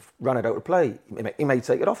might have run it out of play, he may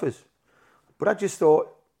take it off us. But I just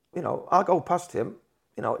thought, I'll go past him,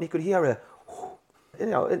 and you could hear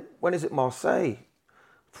when is it Marseille?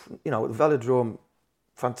 The velodrome,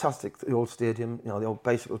 fantastic, the old stadium, the old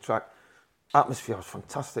bicycle track. Atmosphere was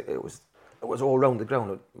fantastic. It was all round the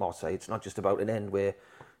ground at Marseille. It's not just about an end where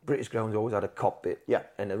British grounds always had a cop bit,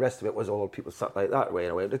 and the rest of it was all people sat like that way,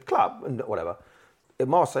 the club and whatever. At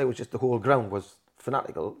Marseille was just the whole ground was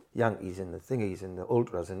fanatical, Yankees and the thingies and the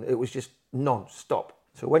ultras, and it was just non-stop.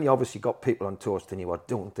 So when you obviously got people on toast and you were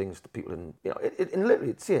doing things to people, and and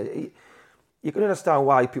literally, you can understand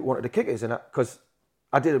why people wanted to kick us, and because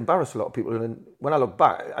I did embarrass a lot of people. And when I look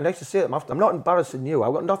back, I used to say to them after, I'm not embarrassing you.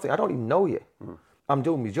 I've got nothing. I don't even know you. I'm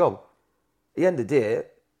doing my job. At the end of the day,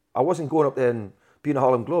 I wasn't going up there and being a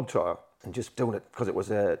Harlem Globetrotter and just doing it because it was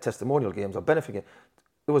testimonial games or benefiting.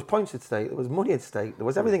 There was points at stake. There was money at stake. There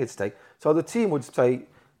was everything at stake. So the team would say,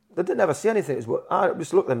 they didn't ever see anything. It was, I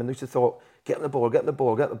just looked at them and they used to thought, get in the ball, get in the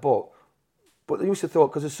ball, get in the ball. But they used to thought,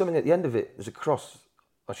 because there's something at the end of it, there's a cross,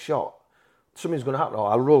 a shot, something's going to happen,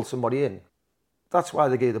 or I'll roll somebody in. That's why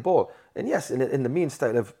they gave the ball. And yes, in the mean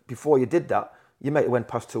state of before you did that, you might have went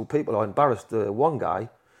past two people or embarrassed the one guy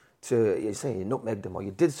you nutmegged them or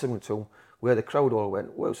you did something to him where the crowd all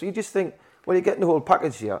went, well, so you just think, well, you're getting the whole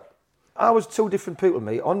package here. I was two different people,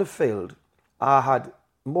 mate. On the field, I had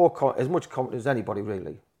as much confidence as anybody,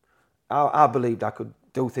 really. I believed I could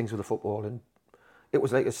do things with the football and it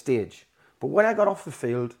was like a stage. But when I got off the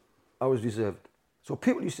field, I was reserved. So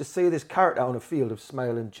people used to see this character on the field of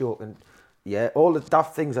smiling, joking, all the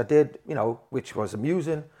daft things I did, which was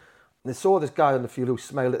amusing. they saw this guy on the field who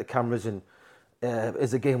smiled at the cameras and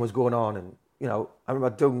as the game was going on, and I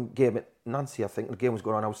remember doing a game at Nancy, I think, and the game was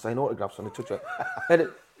going on, I was signing autographs on the touchline.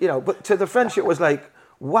 And but to the French it was like,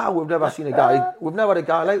 wow, we've never had a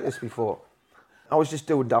guy like this before. I was just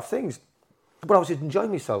doing daft things, but I was just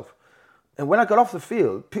enjoying myself. And when I got off the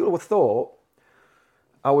field, people would thought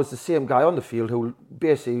I was the same guy on the field who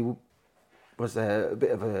basically was a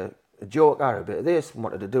bit of a joker, a bit of this,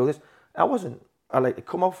 wanted to do this. I wasn't. I like to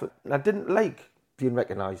come off it, and I didn't like being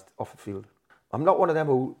recognised off the field. I'm not one of them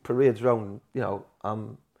who parades around,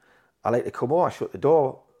 I like to come on, I shut the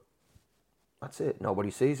door. That's it.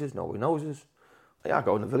 Nobody sees us, nobody knows us. Yeah, I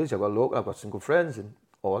go in the village, I've got a local, I've got some good friends and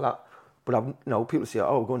all that. But people say,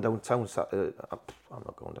 oh, we're going downtown Saturday. I'm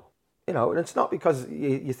not going down. And it's not because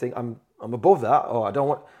you think I'm above that, or I don't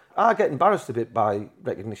want. I get embarrassed a bit by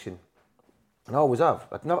recognition, and I always have.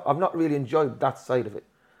 I've not really enjoyed that side of it.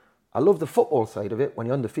 I love the football side of it when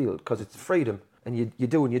you're on the field because it's freedom and you're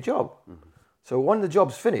doing your job. Mm-hmm. So when the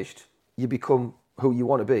job's finished, you become who you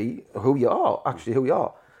want to be, who you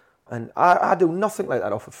are. And I do nothing like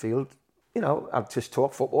that off the field. I just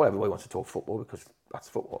talk football. Everybody wants to talk football because that's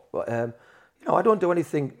football. But I don't do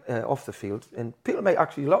anything off the field. And a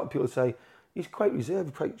lot of people say he's quite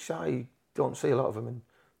reserved, quite shy. Don't see a lot of him.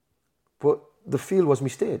 But the field was my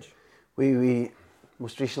stage. We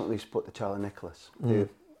most recently spoke to Charlie Nicholas, who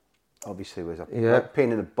obviously was a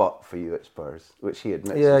pain in the butt for you at Spurs, which he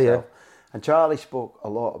admits himself. Yeah. And Charlie spoke a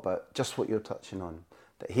lot about just what you're touching on,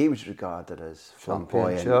 that he was regarded as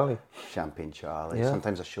flamboyant, Champagne Charlie,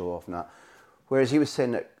 sometimes a show-off and that. Whereas he was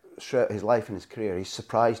saying that throughout his life and his career, he's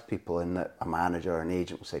surprised people in that a manager or an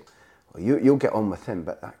agent will say, well, you'll get on with him,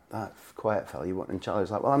 but that quiet fella you want. And Charlie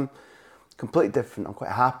was like, well, I'm completely different. I'm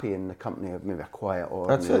quite happy in the company of maybe a quiet or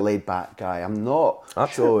a laid-back guy. I'm not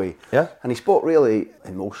showy. Yeah. And he spoke really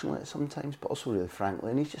emotionally sometimes, but also really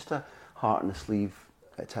frankly. And he's just a heart-in-the-sleeve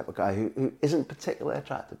type of guy who isn't particularly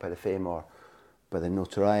attracted by the fame or by the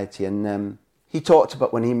notoriety. And he talked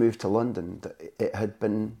about when he moved to London that it had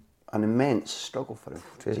been an immense struggle for him.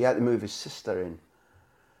 He had to move his sister in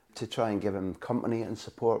to try and give him company and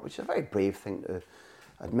support, which is a very brave thing to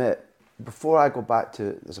admit. Before I go back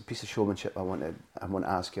to, there's a piece of showmanship I want to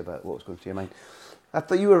ask you about what was going through your mind. I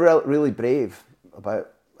thought you were really brave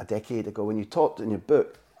about a decade ago when you talked in your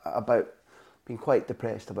book about being quite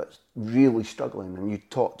depressed, about really struggling, and you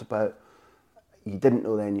talked about you didn't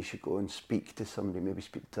know then you should go and speak to somebody, maybe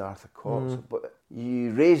speak to Arthur Cox, but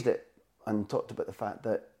you raised it and talked about the fact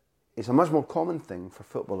that it's a much more common thing for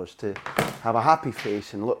footballers to have a happy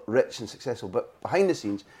face and look rich and successful, but behind the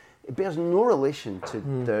scenes it bears no relation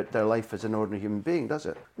to their life as an ordinary human being, does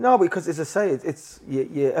it? No, because as I say, it's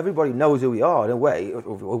everybody knows who we are in a way,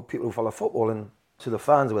 people who follow football, and to the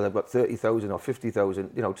fans, whether they've got 30,000 or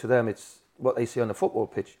 50,000, to them it's what they see on the football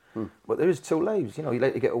pitch. But there is two lives, you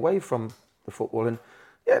like to get away from the football, and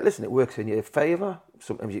listen, it works in your favour.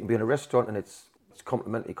 Sometimes you can be in a restaurant and it's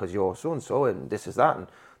complimentary because you're so-and-so and this is that and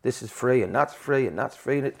this is free and that's free and that's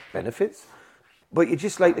free and it benefits. But you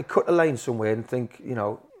just like to cut a line somewhere and think,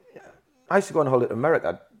 I used to go on holiday to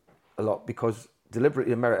America a lot because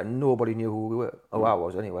deliberately in America nobody knew who we were, who I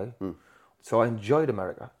was anyway. So I enjoyed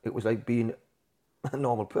America. It was like being a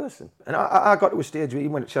normal person. And I got to a stage where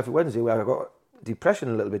even when at Sheffield Wednesday where I got depression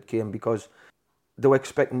a little bit came because they were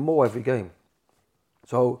expecting more every game.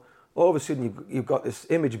 So all of a sudden you've got this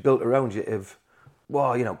image built around you of,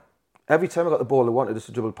 well, every time I got the ball they wanted us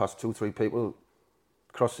to dribble past 2-3 people,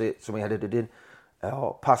 cross it, somebody headed it in,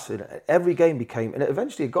 or pass it. Every game became, and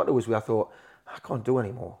eventually it got to us where I thought, I can't do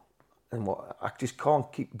any more. And I just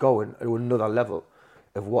can't keep going to another level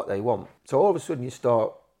of what they want. So all of a sudden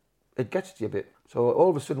it gets to you a bit. So all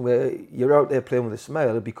of a sudden where you're out there playing with a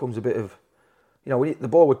smile, it becomes a bit of, when the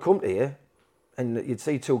ball would come to you and you'd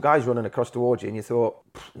see two guys running across towards you and you thought,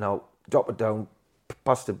 no, drop it down,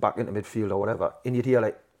 pass it back into midfield or whatever. And you'd hear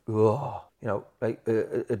like, oh, like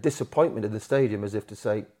a disappointment in the stadium as if to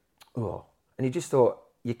say, oh. And you just thought,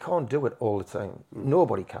 you can't do it all the time.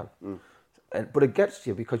 Nobody can. But it gets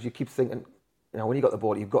to you because you keep thinking, when you got the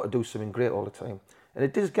ball, you've got to do something great all the time. And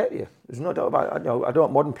it does get you. There's no doubt about it. I don't know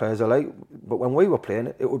what modern players are like, but when we were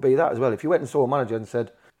playing, it would be that as well. If you went and saw a manager and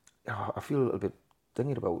said, I feel a little bit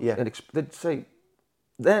thinking about it, and they'd say,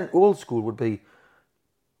 then old school would be,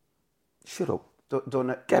 shut up.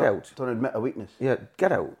 Get out. Don't admit a weakness. Yeah,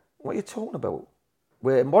 get out. What are you talking about?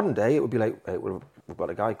 Where in modern day, it would be like, hey, we've got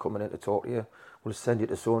a guy coming in to talk to you. We'll send you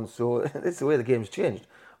to so-and-so. That's the way the game's changed.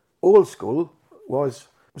 Old school was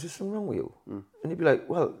there something wrong with you? And you'd be like,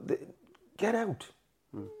 well, get out.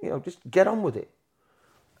 Just get on with it.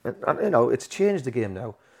 And it's changed the game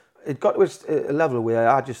now. It got to a level where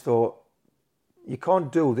I just thought, You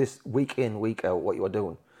can't do this week in, week out, what you are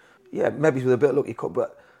doing. Yeah, maybe with a bit of luck you could,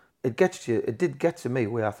 but it gets you. It did get to me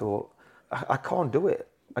where I thought, I can't do it.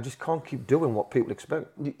 I just can't keep doing what people expect.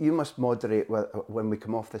 You must moderate when we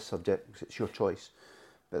come off this subject, because it's your choice.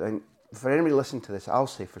 But then, for anybody listening to this, I'll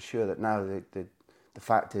say for sure that now the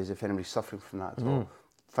fact is, if anybody's suffering from that at all,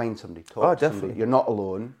 find somebody, talk to somebody. You're not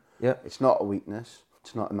alone. Yeah. It's not a weakness.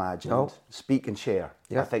 It's not imagined. No. Speak and share.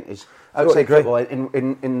 Yeah. I think is outside football,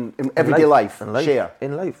 in everyday life, share.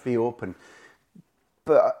 In life. Be open.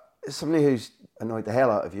 But somebody who's annoyed the hell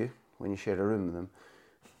out of you when you share a room with them,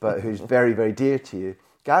 but who's very, very dear to you,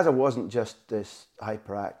 Gaza wasn't just this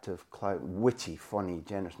hyperactive, witty, funny,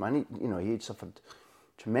 generous man. He had suffered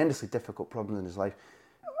tremendously difficult problems in his life.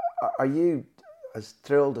 Are you as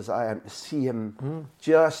thrilled as I am to see him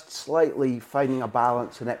just slightly finding a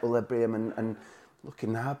balance and equilibrium and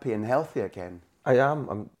looking happy and healthy again? I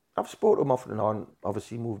am. I've spoken to him off and on.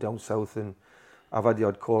 Obviously, moved down south, and I've had the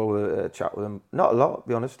odd call, chat with him. Not a lot, to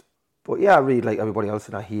be honest. But yeah, I read like everybody else,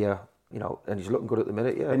 and I hear, and he's looking good at the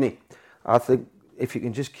minute. Yeah, isn't he? I think if you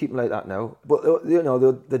can just keep him like that now. But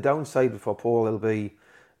the downside for Paul will be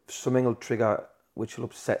something will trigger which will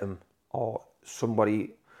upset him, or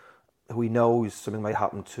somebody who he knows something might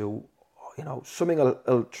happen to. Something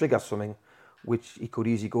will trigger something which he could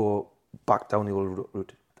easily go back down the old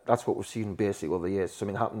route. That's what we've seen basically over the years.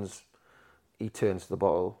 Something happens, he turns to the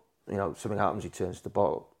bottle. Something happens, he turns to the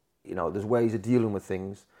bottle. There's ways of dealing with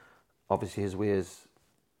things. Obviously, his ways,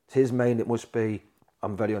 his mind, it must be,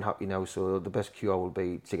 I'm very unhappy now, so the best cure will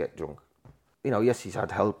be to get drunk. Yes, he's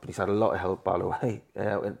had help, and he's had a lot of help, by the way.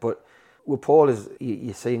 But with Paul,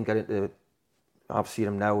 you see him get into, I've seen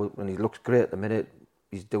him now, and he looks great at the minute.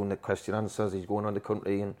 He's doing the question answers, he's going on the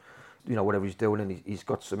country, and whatever he's doing, and he's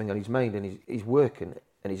got something on his mind, and he's working,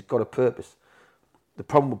 and he's got a purpose. The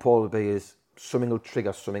problem with Paul will be is something will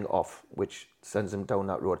trigger something off, which sends him down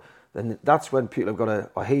that road. Then that's when people have got to,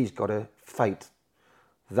 or he's got to fight.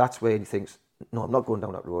 That's where he thinks, no, I'm not going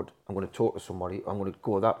down that road. I'm going to talk to somebody. I'm going to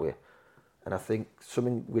go that way. And I think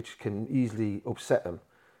something which can easily upset him,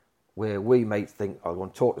 where we might think, I'll go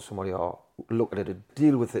and talk to somebody or look at it and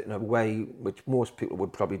deal with it in a way which most people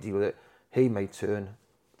would probably deal with it, he may turn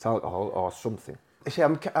to alcohol or something. See, I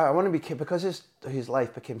want to be careful because his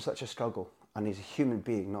life became such a struggle, and he's a human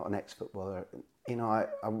being, not an ex-footballer. I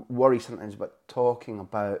worry sometimes about talking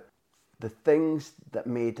about the things that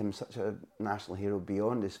made him such a national hero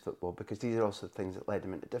beyond his football, because these are also the things that led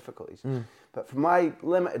him into difficulties. But from my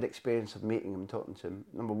limited experience of meeting him, talking to him,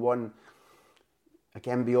 number one,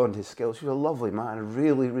 again, beyond his skills, he was a lovely man, a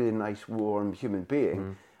really, really nice, warm human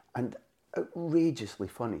being, and outrageously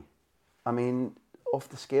funny. I mean, off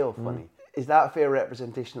the scale funny. Is that a fair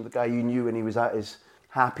representation of the guy you knew when he was at his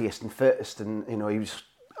happiest and fittest, and he was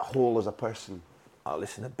whole as a person? Oh,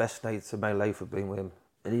 listen, the best nights of my life have been with him.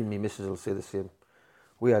 And even my missus will say the same.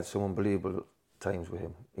 We had some unbelievable times with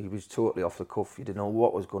him. He was totally off the cuff. You didn't know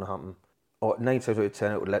what was going to happen. Or 9 times out of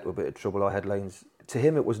 10, it would lead to a bit of trouble or headlines. To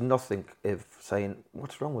him, it was nothing of saying,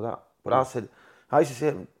 what's wrong with that? But I used to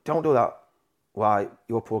say to him, don't do that. Why?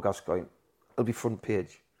 You're Paul Gascoigne. It'll be front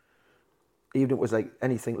page. Even if it was like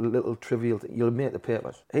anything little trivial, you'll make the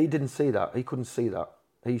papers. He didn't see that. He couldn't see that.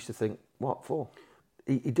 He used to think, what for?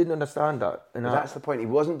 He didn't understand that. And that's the point. He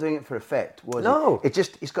wasn't doing it for effect, was he? No.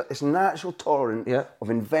 He's got this natural tolerance of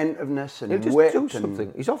inventiveness and He'll wit. He'll just do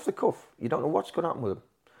something. He's off the cuff. You don't know what's going to happen with him.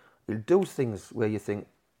 He'll do things where you think,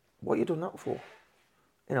 what are you doing that for?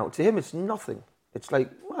 To him, it's nothing. It's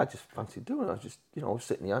like, well, I just fancied doing it. I was just,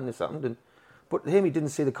 sitting here and this happened. But to him, he didn't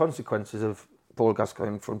see the consequences of Paul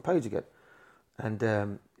Gascoigne front page again.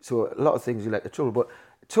 And so a lot of things he let the trouble. But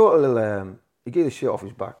total, he gave the shit off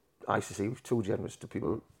his back. I used to see he was too generous to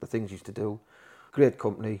people, the things he used to do. Great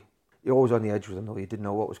company. You're always on the edge with him, though. You didn't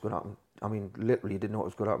know what was going to happen. I mean, literally, you didn't know what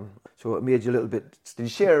was going to happen. So it made you a little bit... Did you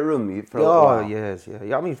share a room for a while? Oh, yes,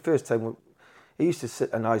 yeah. I mean, first time, he used to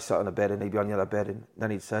sit and I sat on the bed and he'd be on the other bed and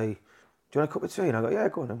then he'd say, do you want a cup of tea? And I go, yeah,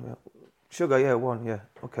 go on then. Sugar, yeah, one, yeah,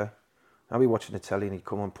 okay. I'd be watching the telly and he'd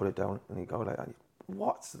come and put it down and he'd go like,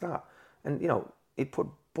 what's that? And, he'd put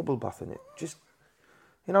bubble bath in it. Just,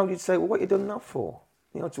 you'd say, well, what are you doing that for?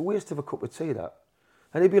 It's a waste of a cup of tea, that.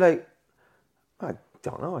 And he'd be like, I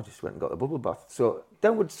don't know, I just went and got the bubble bath. So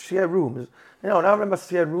then we'd share rooms. And I remember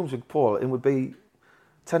sharing rooms with Paul, and would be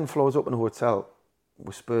 10 floors up in a hotel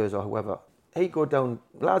with Spurs or whoever. He'd go down,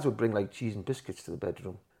 lads would bring like cheese and biscuits to the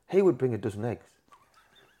bedroom. He would bring a dozen eggs.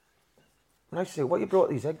 And I'd say, what you brought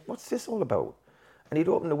these eggs? What's this all about? And he'd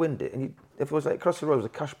open the window, and if it was like across the road, it was a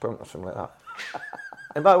cash pound or something like that.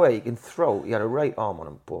 And by the way, he had a right arm on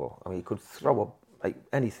him, Paul. I mean, he could throw like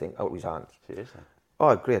anything out of his hands. Seriously?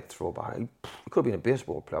 Oh, great throwback. He could have been a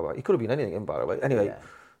baseball player. He could have been anything in, by the way. Anyway,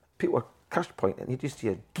 people were cash pointing, and you just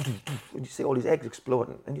hear, and you see all these eggs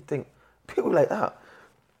exploding, and you think, people like that,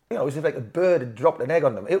 you know, it was like a bird had dropped an egg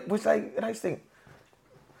on them. It was like, and I just think,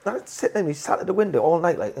 I'd sit there, he sat at the window all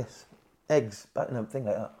night like this, eggs, batting them, thing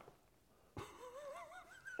like that.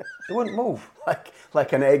 He wouldn't move.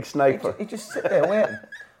 Like an egg sniper. He'd just sit there waiting.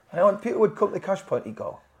 And when people would come to the cash point, he'd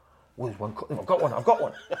go, oh, there's one, I've got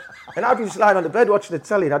one. And I'd be just lying on the bed watching the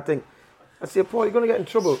telly, and I'd say, Paul, you're going to get in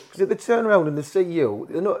trouble. Because if they turn around and they see you,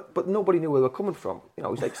 but nobody knew where they were coming from. You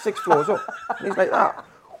know, he's like 6 floors up. And he's like that.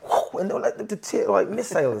 And they were like, like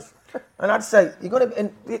missiles. And I'd say, you're going to...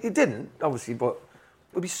 And he didn't, obviously, but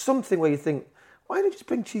it would be something where you think, why don't you just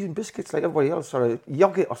bring cheese and biscuits like everybody else, or a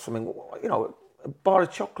yoghurt or something, you know, a bar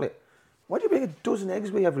of chocolate? Why do you bring a dozen eggs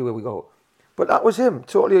with you everywhere we go? But that was him,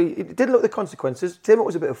 totally. He didn't look at the consequences. To him, it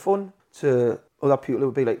was a bit of fun. To other people, it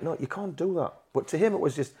would be like, no, you can't do that. But to him, it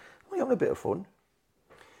was just, well, you're having a bit of fun.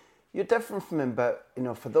 You're different from him, but, you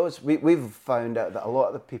know, for those, we've found out that a lot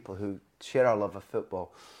of the people who share our love of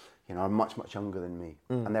football, you know, are much, much younger than me.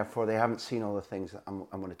 And therefore, they haven't seen all the things that I'm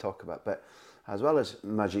going to talk about. But as well as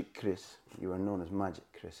Magic Chris, you were known as Magic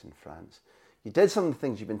Chris in France. You did some of the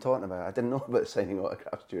things you've been talking about. I didn't know about signing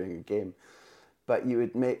autographs during a game. But you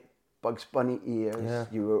would make Bugs Bunny ears. Yeah.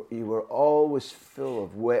 You were always full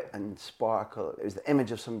of wit and sparkle. It was the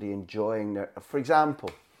image of somebody enjoying their... For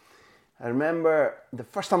example, I remember the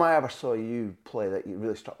first time I ever saw you play that you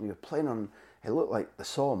really struck me. You were playing on... It looked like the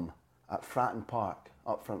Somme at Fratton Park,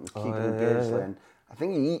 up front with Keegan and Beardsley. Yeah. And I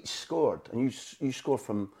think you each scored. And you scored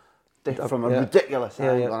from a ridiculous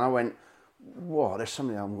angle. And I went, whoa, there's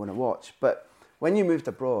somebody I'm going to watch. But when you moved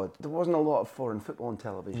abroad, there wasn't a lot of foreign football on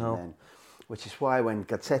television then. Which is why when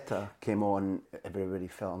Gazzetta came on, everybody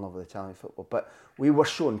fell in love with Italian football. But we were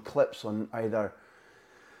showing clips on either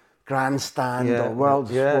Grandstand or World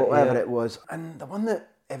Sport, whatever it was. And the one that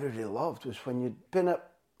everybody loved was when you'd been at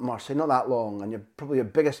Marseille not that long, and probably your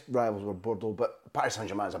biggest rivals were Bordeaux, but Paris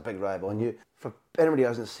Saint-Germain is a big rival. And for anybody who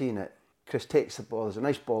hasn't seen it, Chris takes the ball, there's a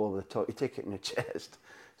nice ball over the top, you take it in your chest,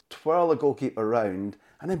 twirl the goalkeeper round,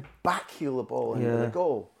 and then backheel the ball into the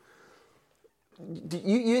goal.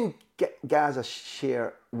 You and Gaza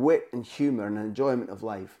share wit and humour and enjoyment of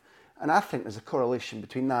life, and I think there's a correlation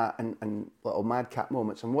between that and little madcap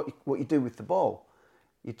moments and what you do with the ball.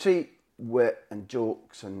 You treat wit and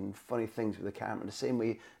jokes and funny things with the camera the same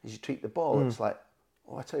way as you treat the ball. It's like,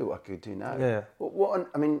 oh, I tell you what I could do now. Yeah.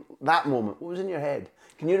 I mean, that moment, what was in your head?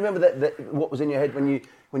 Can you remember what was in your head when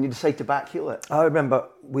you decided to backheel it? I remember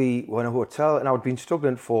we were in a hotel and I'd been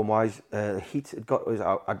struggling form-wise. The heat had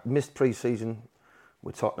I'd missed pre-season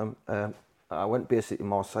with Tottenham. I went basically to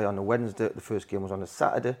Marseille on the Wednesday. The first game was on a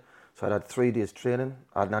Saturday. So I'd had 3 days training.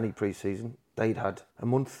 I hadn't any pre-season. They'd had a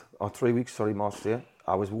month or 3 weeks, Marseille.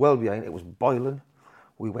 I was well behind. It was boiling.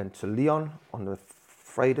 We went to Lyon on the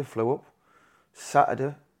Friday, flew up.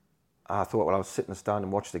 Saturday, I thought, well, I was sit in the stand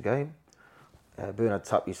and watch the game. Bernard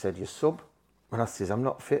Tapie said, you sub. And I says, I'm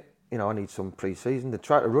not fit. You know, I need some pre-season. They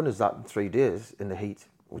tried to run us that in 3 days in the heat,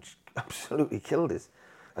 which absolutely killed us.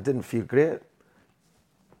 I didn't feel great.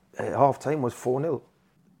 Half-time was 4-0.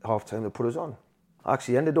 Half-time they put us on. I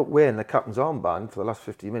actually ended up wearing the captain's armband for the last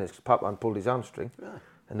 50 minutes because Papman pulled his hamstring. Yeah.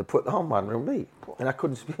 And they put the armband around me. And I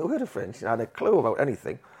couldn't speak a word of French. I had a clue about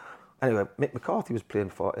anything. Anyway, Mick McCarthy was playing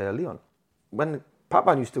for Lyon. When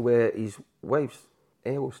Papman used to wear his wife's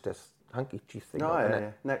air hostess handkerchief thing.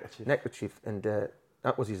 Neckerchief. And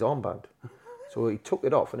that was his armband. So he took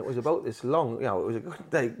it off and it was about this long, you know, it was a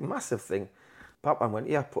good, massive thing. Papman went,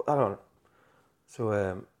 yeah, put that on. So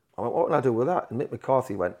I went, what can I do with that? And Mick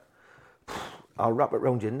McCarthy went, I'll wrap it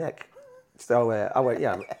round your neck. So I went,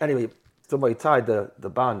 yeah. Anyway, somebody tied the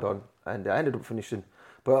band on and I ended up finishing.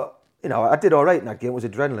 But, you know, I did all right in that game. It was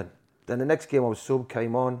adrenaline. Then the next game I was sub,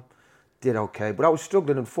 came on, did okay. But I was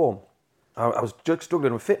struggling in form. I was just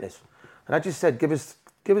struggling with fitness. And I just said, give us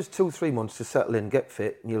 2-3 months to settle in, get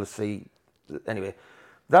fit, and you'll see. Anyway,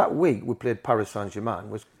 that week we played Paris Saint-Germain. It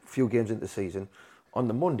was a few games into the season. On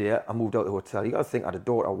the Monday, I moved out of the hotel. You got to think, I had a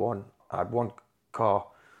daughter of one. I had one car,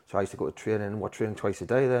 so I used to go to training. We're training twice a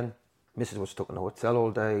day then. Mrs. was stuck in the hotel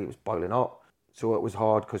all day. It was boiling hot. So it was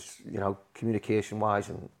hard because, you know, communication-wise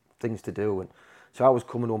and things to do. And so I was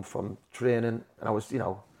coming home from training and I was, you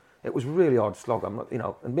know, it was really hard slog. I'm not, you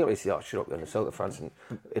know, and maybe say, oh, shut up, you're in the south of France. And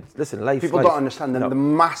listen, life. People don't understand the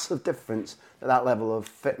massive difference that level of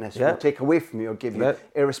fitness will take away from you or give you,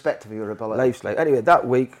 irrespective of your ability. Life's like. Anyway, that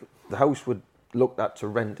week, the house would looked at to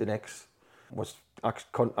rent the next was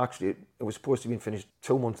actually it was supposed to be finished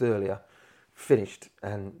 2 months earlier, finished,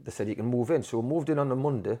 and they said you can move in. So I moved in on the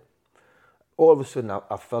Monday. All of a sudden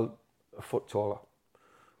I felt a foot taller.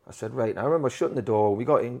 I said, right. And I remember shutting the door. We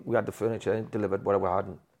got in, we had the furniture in, delivered whatever I had,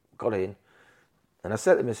 and got in. And I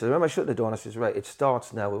said to him, I remember shutting the door and I said, right, it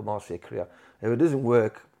starts now with Marseille career. If it doesn't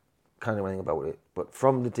work, can't do anything about it. But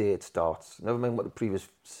from the day it starts, never mind what the previous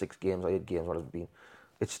 6 games or 8 games, what it's been,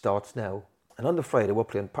 it starts now. And on the Friday, we're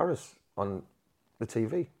playing Paris on the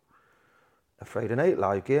TV. A Friday night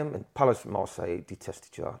live game, and Palace and Marseille detest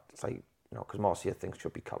each other. It's like, because Marseille thinks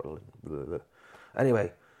should be capital and blah, blah.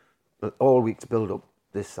 Anyway, all week to build up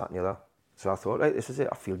this, that and the other. So I thought, right, this is it.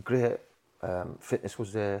 I feel great. Fitness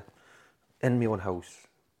was there. In my own house.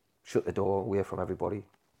 Shut the door away from everybody.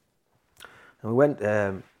 And we went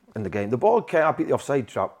in the game. The ball came, I beat the offside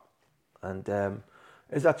trap. And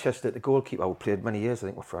as I chested it, the goalkeeper, who played many years, I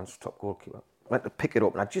think, with France, top goalkeeper, went to pick it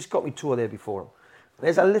up. And I just got my toe there before him. And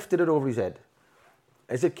as I lifted it over his head,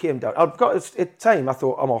 as it came down, I've got at time I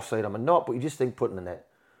thought I'm offside, I'm not, but you just think putting the net.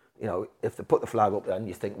 If they put the flag up there and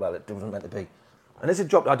you think, well, it wasn't meant to be. And as it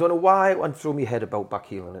dropped, I don't know why it went through my head about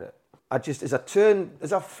backheeling it. As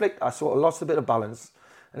I flicked, I sort of lost a bit of balance.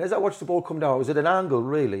 And as I watched the ball come down, I was at an angle,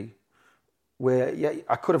 really, where,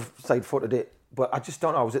 I could have side-footed it, but I just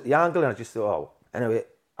don't know. I was at the angle and I just thought, oh. Anyway,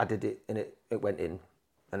 I did it and it went in.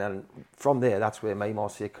 And then from there, that's where my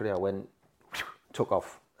Marseille career took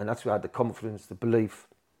off. And that's where I had the confidence, the belief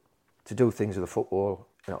to do things with the football.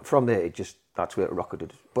 From there, that's where it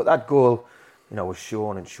rocketed. But that goal, was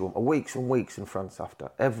shown for weeks and weeks in France after.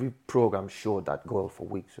 Every programme showed that goal for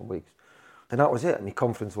weeks and weeks. And that was it. And my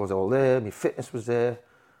confidence was all there. My fitness was there.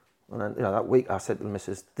 And then, that week I said to the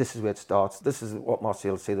missus, this is where it starts. This is what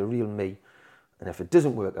Marseille will say, the real me. And if it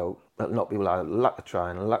doesn't work out, it'll not be a lack of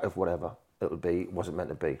trying, a lack of whatever. It wasn't meant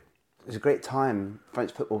to be. It was a great time.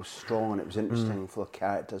 French football was strong and it was interesting, full of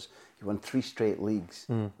characters. You won 3 straight leagues,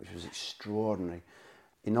 which was extraordinary.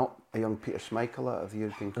 You knocked a young Peter Schmeichel out of the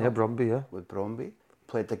European Cup. Yeah, Bromby, yeah. With Bromby.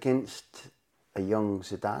 Played against a young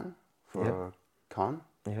Zidane for Caen.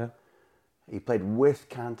 Yeah. He played with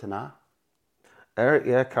Cantona. Eric,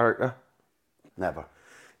 yeah, character. Never.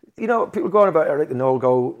 People going about Eric and all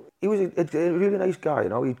go, he was a really nice guy,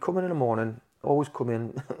 He'd come in the morning, always come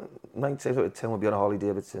in, 9 times out of 10 would be on a Harley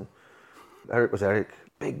Davidson. Eric was Eric,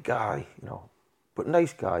 big guy, but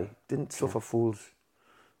nice guy, didn't suffer fools.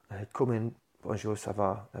 He'd come in, bonjour, ça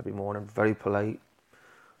va, every morning, very polite.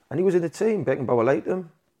 And he was in the team, Beckenbauer liked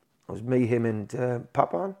him. It was me, him and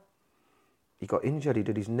Papan. He got injured, he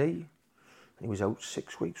did his knee. And he was out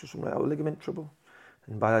 6 weeks or something like that, ligament trouble.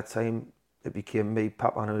 And by that time, it became me,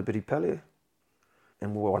 Papan and Billy Pellier.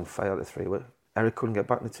 And we were on fire, the three. Eric couldn't get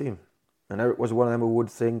back in the team. And Eric was one of them who would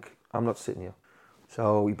think, I'm not sitting here.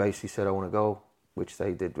 So he basically said, I want to go, which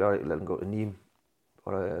they did. Right, let him go to Nîmes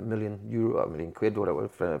for €1 million, €1 million,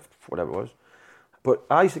 whatever it was. But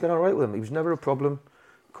I used to get on right with him. He was never a problem.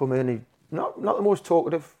 Come in, he not the most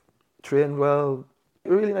talkative, trained well, a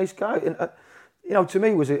really nice guy. And to me,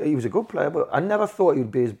 he was a good player, but I never thought he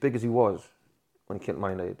would be as big as he was when he came to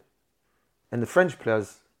Man United. And the French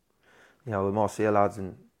players, the Marseille lads,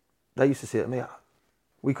 and they used to say to me,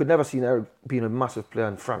 we could never see Eric being a massive player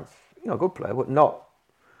in France. A good player, but not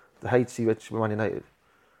the heights he reached with Man United.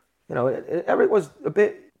 Eric was a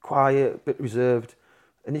bit quiet, a bit reserved,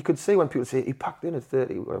 and you could see when people say he packed in at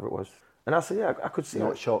 30, whatever it was. And I said, yeah, I could see You're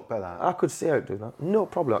not shocked by that? I could see Eric do that. No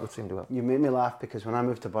problem, I could see him do that. You made me laugh because when I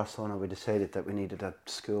moved to Barcelona, we decided that we needed a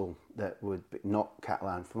school that would be not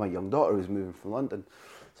Catalan for my young daughter who was moving from London.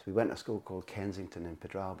 So we went to a school called Kensington in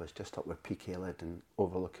Pedralbes, just up where Piqué lived and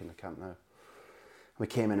overlooking the Camp Nou. We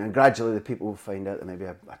came in and gradually the people would find out that maybe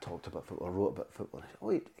I talked about football, I wrote about football. And I said, oh,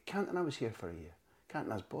 wait, Cantona was here for a year.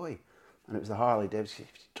 Cantona's boy. And it was the Harley Davidson.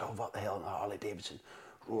 He drove up the hill in the Harley Davidson,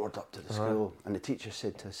 roared up to the school. And the teacher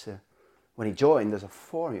said to us, when he joined, there's a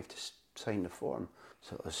form, you have to sign the form.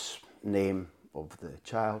 So it was name of the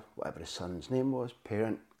child, whatever his son's name was,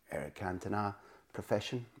 parent, Eric Cantona,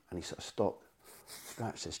 profession. And he sort of stopped,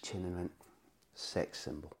 scratched his chin and went, sex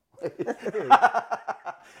symbol.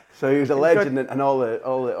 So he was a legend, and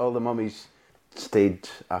all the mummies stayed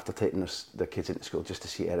after taking their kids into school just to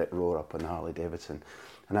see Eric roar up on the Harley Davidson.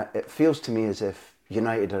 And it feels to me as if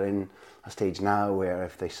United are in a stage now where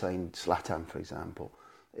if they signed Zlatan, for example,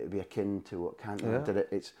 it would be akin to what Cantona did.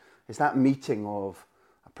 It's that meeting of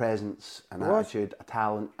a presence, an attitude, a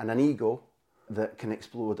talent, and an ego that can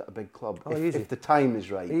explode at a big club if the time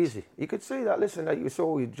is right. Easy. You could see that. Listen, you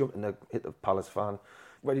saw he jumped in hit the Palace fan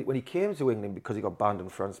when he came to England because he got banned in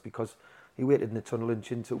France because he waited in the tunnel and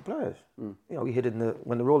chinned 2 players. He hid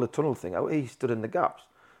when they rolled the tunnel thing out, he stood in the gaps.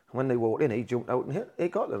 And when they walked in, he jumped out and he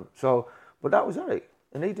got them. So, but that was Eric.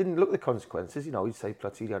 And he didn't look at the consequences. You know, he'd say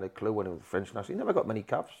Platini had a clue when he was French national. He never got many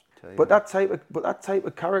caps. But that type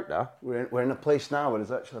of character. We're in a place now where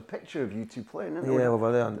there's actually a picture of you two playing, isn't there? Yeah,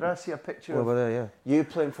 over there. Did I see a picture over of there? Yeah. You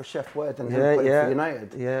playing for Chef Wed and him playing for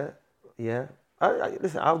United? Yeah.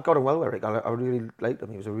 Listen, I got on well with Eric. I really liked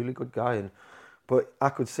him. He was a really good guy, but I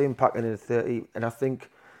could see him packing in at 30. And I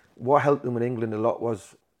think what helped him in England a lot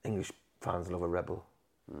was English fans love a rebel.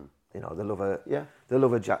 You know, they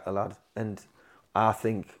love a Jack the Lad. And I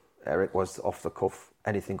think Eric was off the cuff.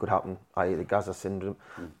 Anything could happen, i.e. the Gaza syndrome,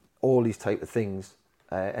 all these type of things.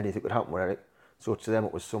 Anything could happen with Eric. So to them,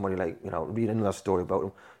 it was somebody like, you know, reading another story about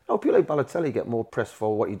him. You know, people like Balotelli get more press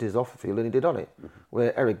for what he did off the field than he did on it.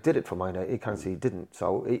 Where Eric did it for mine, he can't say he didn't.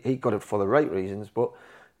 So he got it for the right reasons. But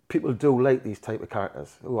people do like these type of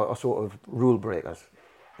characters who are sort of rule breakers.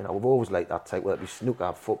 You know, we've always liked that type, whether it be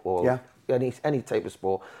snooker, football, any type of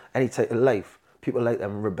sport, any type of life. People like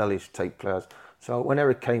them rebellious type players. So when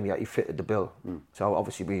Eric came here, he fitted the bill. So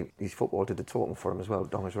obviously his football did the talking for him as well,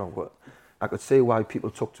 don't get me wrong, but I could see why people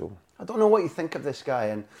took to him. I don't know what you think of this guy,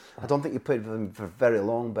 and I don't think you played with him for very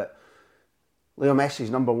long, but Leo Messi's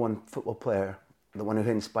number one football player, the one who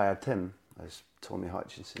inspired him, as Tommy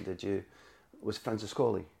Hutchinson did you, was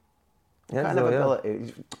Francescoli. Yeah, kind of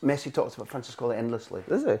ability. Messi talks about Francescoli endlessly.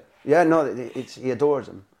 Does he? Yeah, no, he adores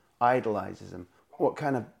him, idolises him. What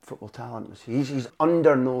kind of football talent was he? He's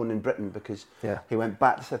underknown in Britain because he went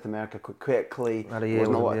back to South America quite quickly. There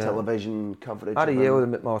wasn't a lot of television coverage. I had a year with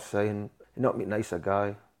him at Marseille, and he not a nicer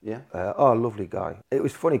guy. Yeah. Lovely guy. It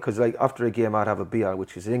was funny because like after a game I'd have a beer,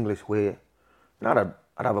 which is the English way, and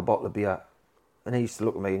I'd have a bottle of beer, and he used to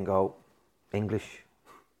look at me and go, English,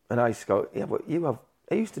 and I used to go, yeah, but you have.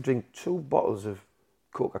 I used to drink 2 bottles of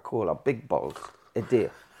Coca-Cola, big bottles, a day.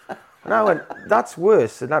 And I went, that's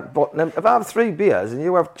worse than that bottle. If I have 3 beers and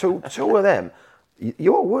you have two of them,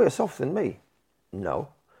 you're worse off than me. No.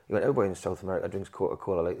 He went, everybody in South America drinks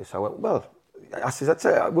Coca-Cola like this. I went, well, I said, that's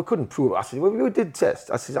it. We couldn't prove it. I said, well, we did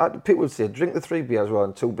test. I said, people would say, drink the 3 beers rather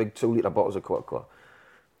than 2 big 2-litre bottles of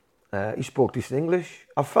Coca-Cola. He spoke decent English.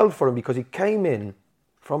 I felt for him because he came in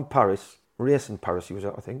from Paris, racing Paris he was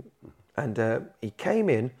at, I think. And he came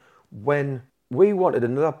in when we wanted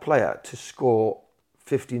another player to score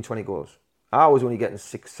 15, 20 goals. I was only getting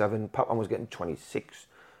 6, 7. Papman was getting 26.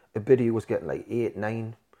 Abidi was getting like 8,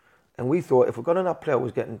 9. And we thought if we got another player who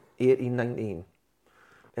was getting 18, 19,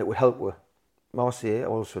 it would help with Marseille.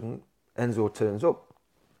 All of a sudden, Enzo turns up.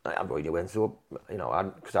 I already knew Enzo, you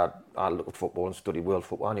know, because I look at football and studied world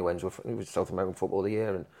football. I knew Enzo, he was South American Football of the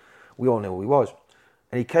Year, and we all knew who he was.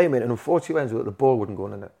 And he came in, and unfortunately, Enzo, the ball wouldn't go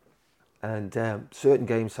in it. And certain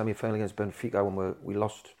games, semi-final against Benfica, when we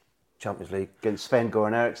lost Champions League. Against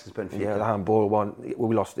Sven-Goran Eriksson's Benfica. Yeah, the handball one,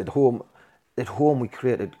 we lost at home. At home, we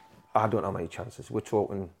created, I don't know how many chances. We're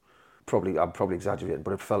talking, I'm probably exaggerating,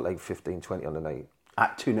 but it felt like 15, 20 on the night.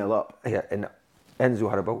 At 2-0 up. Yeah, and Enzo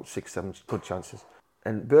had about 6, 7 good chances.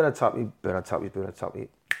 And Bernard Tapie,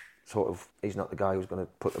 sort of, he's not the guy who's going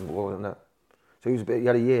to put them all in there. So he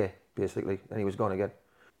had a year, basically, and he was gone again.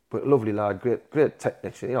 But lovely lad, great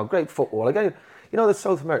technician, you know, great football. Again, you know, the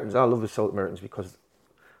South Americans, I love the South Americans because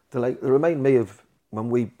they remind me of when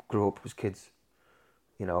we grew up as kids.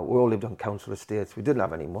 You know, we all lived on council estates. We didn't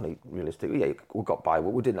have any money, realistically. Yeah, we got by, but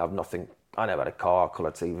we didn't have nothing. I never had a car,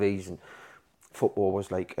 colour TVs, and football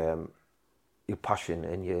was like your passion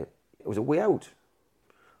and it was a way out.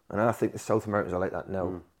 And I think the South Americans are like that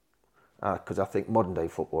now. Because I think modern day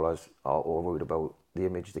footballers are all worried about the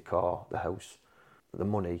image, the car, the house, the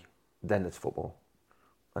money, then it's football.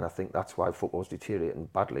 And I think that's why football's deteriorating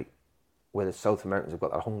badly. Where the South Americans have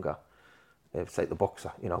got that hunger. It's like the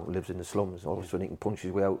boxer, you know, who lives in the slums. All of a sudden he can punch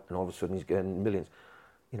his way out and all of a sudden he's getting millions.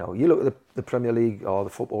 You know, you look at the Premier League or the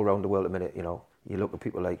football around the world at the minute, you know, you look at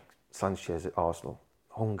people like Sanchez at Arsenal,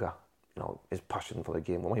 hunger, you know, his passion for the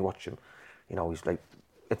game. When you watch him, you know, he's like,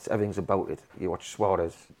 everything's about it. You watch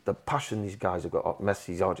Suarez, the passion these guys have got,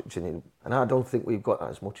 Messi's Argentinian, and I don't think we've got that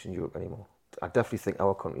as much in Europe anymore. I definitely think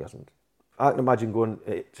our country hasn't. I can imagine going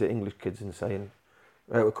to English kids and saying,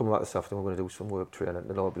 right, we're coming back this afternoon, we're going to do some work training, and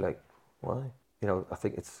they'll all be like, why? You know, I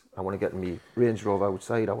think I want to get me Range Rover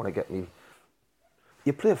outside, I want to get me...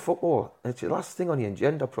 You play football, and it's the last thing on your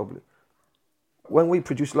agenda, probably. When we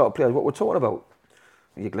produce a lot of players, what we're talking about,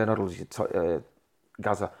 your Glenn Hoddles, your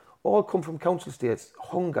Gaza, all come from council estates,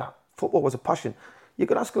 hunger. Football was a passion. You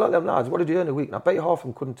could ask a lot of them lads, what did you earn a week? And I bet you half of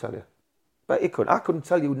them couldn't tell you. Bet you could. I couldn't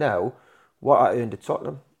tell you now what I earned at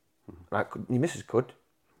Tottenham. Your missus could.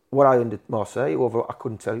 What I earned at Marseille, I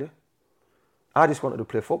couldn't tell you. I just wanted to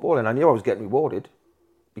play football and I knew I was getting rewarded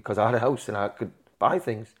because I had a house and I could buy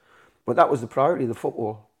things. But that was the priority, the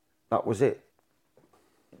football. That was it.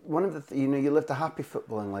 one of the you lived a happy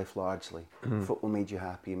footballing life largely. Football made you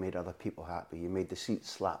happy. You made other people happy. You made the seats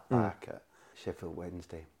slap back at Sheffield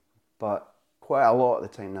Wednesday. But quite a lot of the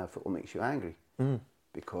time now, football makes you angry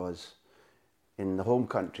because in the home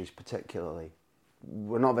countries, particularly,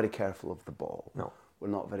 we're not very careful of the ball. No, we're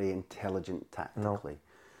not very intelligent tactically. No.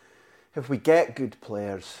 If we get good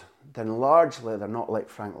players, then largely they're not like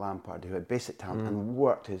Frank Lampard, who had basic talent and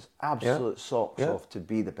worked his absolute socks off to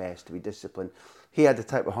be the best, to be disciplined. He had the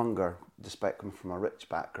type of hunger, despite coming from a rich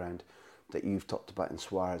background, that you've talked about in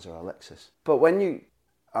Suarez or Alexis. But when you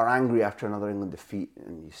are angry after another England defeat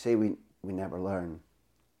and you say we never learn,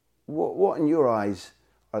 what in your eyes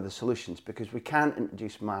are the solutions? Because we can't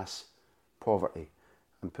introduce mass poverty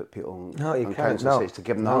and put people on council estates to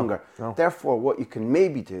give them the hunger. No. Therefore, what you can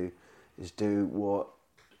maybe do is do what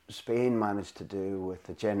Spain managed to do with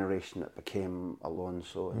the generation that became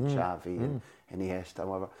Alonso and Xavi and Iniesta,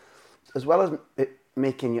 however. As well as it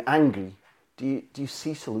making you angry, do you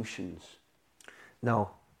see solutions?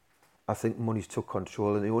 No. I think money's took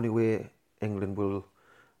control, and the only way England will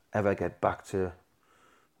ever get back to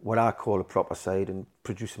what I call a proper side and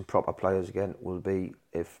producing proper players again will be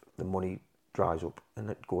if the money dries up and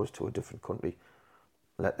it goes to a different country.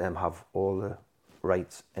 Let them have all the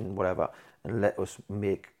rights and whatever, and let us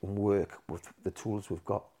make and work with the tools we've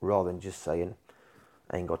got, rather than just saying,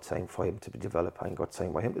 I ain't got time for him to develop, I ain't got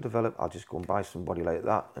time for him to develop, I'll just go and buy somebody like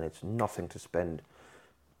that, and it's nothing to spend.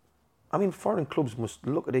 I mean, foreign clubs must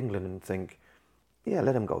look at England and think, yeah,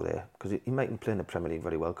 let him go there, because he mightn't play in the Premier League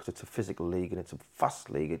very well, because it's a physical league and it's a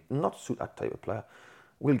fast league. It not suit that type of player.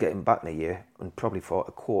 We'll get him back in a year, and probably for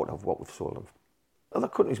a quarter of what we've sold him. Other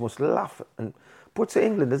countries must laugh, but to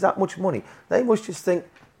England, there's that much money. They must just think,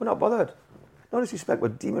 we're not bothered. No disrespect,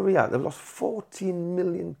 but Di Maria, they've lost £14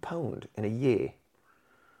 million in a year.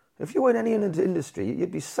 If you were in any industry,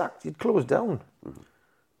 you'd be sacked, you'd close down.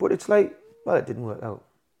 But it's like, well, it didn't work out.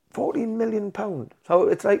 £14 million. So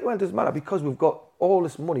it's like, well, it doesn't matter because we've got all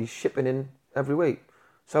this money shipping in every week.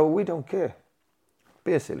 So we don't care,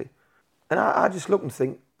 basically. And I just look and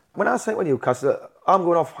think, when I say to Newcastle, I'm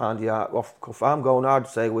going offhand here, off cuff, I'd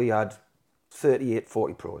say we had 38,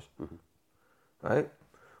 40 pros. Right?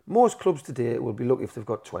 Most clubs today will be lucky if they've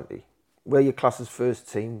got 20, where your class is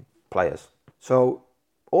first team players. So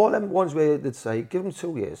all them ones where they'd say, give them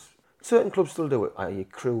 2 years. Certain clubs still do it, i.e.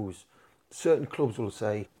 Crews. Certain clubs will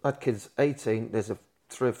say, that kid's 18, there's a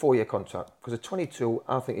 3 or 4 year contract. Because at 22,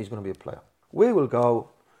 I think he's going to be a player. We will go,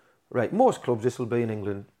 right, most clubs, this will be in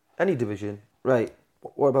England, any division, right,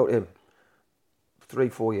 what about him? 3,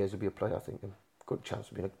 4 years he'll be a player, I think. Good chance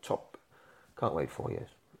of being a top, can't wait 4 years.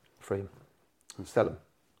 Free him and sell him.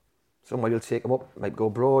 Somebody will take him up, might go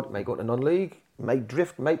abroad, might go to non-league, might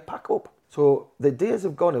drift, might pack up. So the days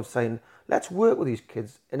have gone of saying, let's work with these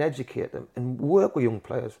kids and educate them and work with young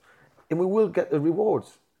players. And we will get the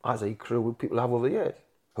rewards, as a crew people have over the years,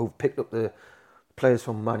 who've picked up the players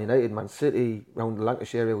from Man United, Man City, around the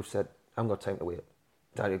Lancashire area, who said, I haven't got time to wait.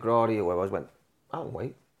 Danny Grady or whoever went, I don't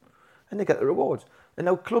wait. And they get the rewards. And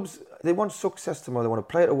now clubs, they want success tomorrow. They want a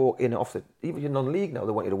player to walk in off the, even your non-league now,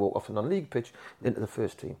 they want you to walk off the non-league pitch into the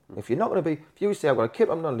first team. If you're not going to be, if you say, I've got to keep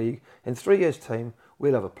them non-league, in 3 years' time,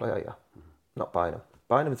 we'll have a player here. Not buying them.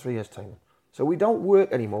 Buying them in 3 years' time. So we don't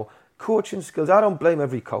work anymore. Coaching skills, I don't blame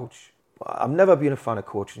every coach. I've never been a fan of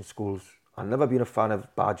coaching schools. I've never been a fan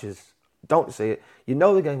of badges. Don't say it. You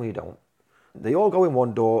know the game or you don't. They all go in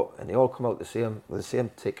one door and they all come out the same with the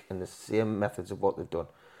same tick and the same methods of what they've done.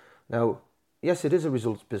 Now, yes, it is a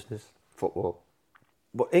results business, football.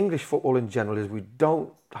 But English football in general is we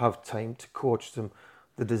don't have time to coach them.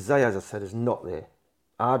 The desire, as I said, is not there.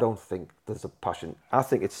 I don't think there's a passion. I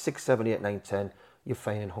think it's 6, 7, 8, 9, 10, you're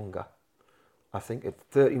feigning hunger. I think at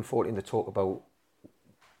 13, 14, they talk about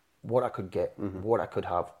what I could get, what I could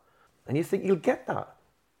have. And you think you'll get that.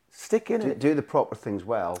 Stick in it. Do the proper things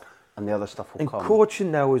well, and the other stuff will come. And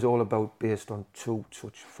coaching now is all about based on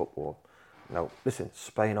two-touch football. Now, listen,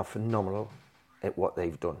 Spain are phenomenal at what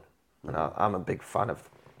they've done. And I'm a big fan of,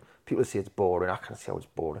 people say it's boring, I can't see how it's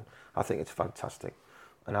boring. I think it's fantastic.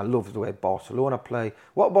 And I love the way Barcelona play.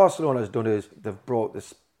 What Barcelona has done is they've brought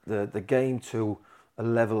the game to a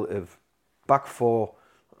level of back four,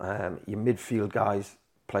 your midfield guys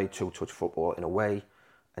play two-touch football in a way.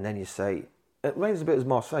 And then you say, it reminds a bit as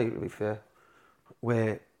Marseille, to be fair,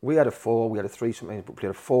 where we had a 4, we had a 3 sometimes, but we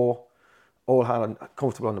played a 4. All had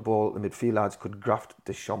comfortable on the ball. The midfield lads could graft,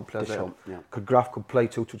 Deschamps could graft, could play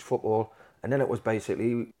two-touch football. And then it was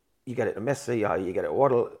basically, you get it to Messi, or you get it to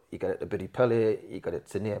Waddle, you get it to Biddy Pelé, you get it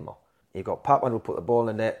to Neymar. You got Papan who'll put the ball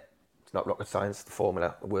in the net. It's not rocket science, the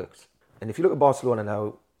formula, it works. And if you look at Barcelona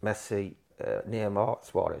now, Messi, Neymar,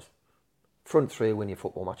 Suarez, front three win your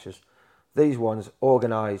football matches. These ones,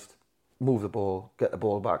 organised, move the ball, get the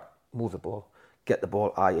ball back, move the ball, get the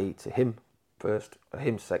ball, i.e. to him first, or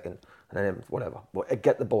him second, and then him, whatever. But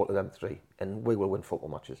get the ball to them three, and we will win football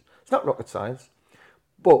matches. It's not rocket science.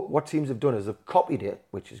 But what teams have done is they've copied it,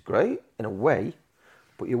 which is great in a way,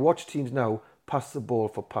 but you watch teams now pass the ball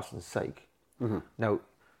for passing's sake. Mm-hmm. Now,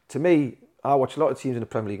 to me, I watch a lot of teams in the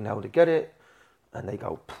Premier League now to get it, and they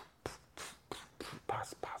go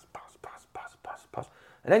pass.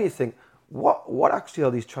 And then you think, what actually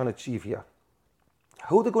are these trying to achieve here?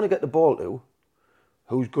 Who they're going to get the ball to,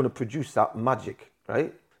 who's going to produce that magic,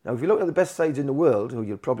 right? Now, if you look at the best sides in the world, who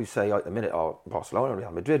you'll probably say at the minute are Barcelona,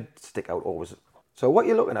 Real Madrid, stick out always. So what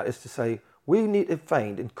you're looking at is to say, we need to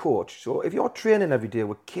find and coach. So if you're training every day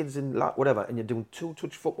with kids and whatever, and you're doing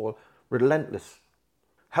two-touch football, relentless,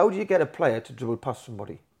 how do you get a player to dribble past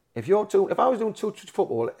somebody? If I was doing two-touch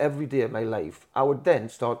football every day of my life, I would then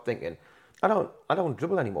start thinking, I don't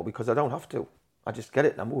dribble anymore because I don't have to. I just get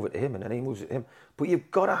it and I move it to him and then he moves it to him. But you've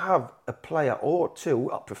got to have a player or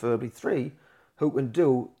two, preferably three, who can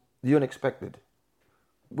do the unexpected.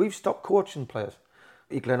 We've stopped coaching players.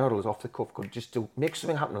 Glenn Hoddle's off the cuff could just make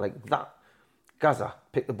something happen like that. Gaza,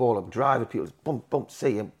 pick the ball up, drive at people, bump,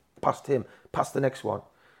 see him, past the next one.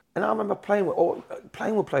 And I remember playing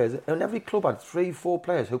with players, and every club had 3-4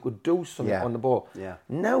 players who could do something on the ball. Yeah.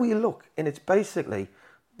 Now you look, and it's basically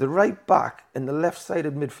the right back and the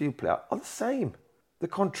left-sided midfield player are the same. They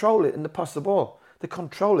control it and they pass the ball. They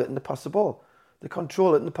control it and they pass the ball. They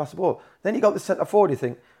control it and they pass the ball. Then you got the centre forward, you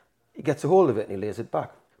think, he gets a hold of it and he lays it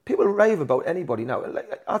back. People rave about anybody now.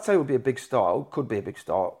 I'd say it would be a big star, could be a big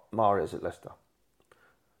star, Mahrez at Leicester.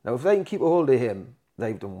 Now, if they can keep a hold of him,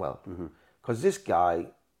 they've done well. Because this guy,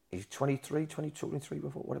 he's 23, 22, 23,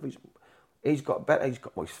 whatever. He's got better. He's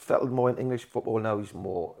settled more in English football now. He's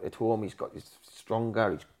more at home. He's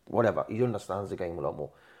stronger. He's whatever. He understands the game a lot more.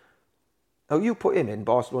 Now, you put him in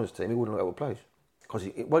Barcelona's team, he wouldn't know how to play. Because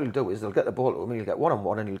what he'll do is they'll get the ball to him and he'll get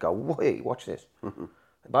one-on-one and he'll go, wait, watch this.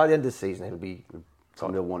 By the end of the season, he'll be...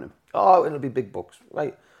 Somebody will want him. Oh, it'll be big bucks.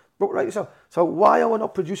 Right. But right, so why are we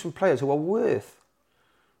not producing players who are worth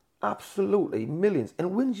absolutely millions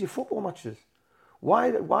and wins your football matches? Why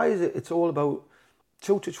is it it's all about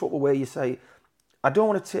two-touch football where you say, I don't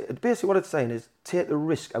want to take... Basically what it's saying is take the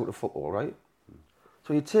risk out of football, right?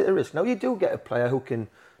 So you take the risk. Now you do get a player who can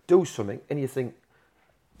do something and you think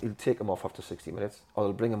you'll take him off after 60 minutes or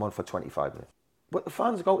they'll bring him on for 25 minutes. But the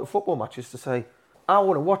fans go to football matches to say, I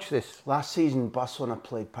want to watch this. Last season, Barcelona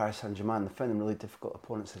played Paris Saint-Germain. They found them really difficult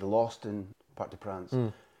opponents. They lost in Parc des Princes.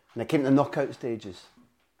 And they came to the knockout stages.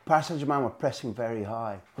 Paris Saint-Germain were pressing very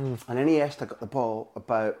high. And Iniesta got the ball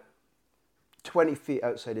about 20 feet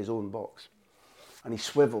outside his own box. And he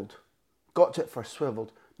swiveled. Got to it first,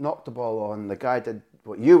 swiveled, knocked the ball on. The guy did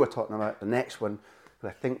what you were talking about, the next one, who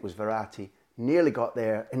I think was Verratti, nearly got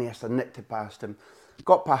there. Iniesta nicked it past him.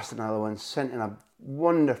 Got past another one, sent in a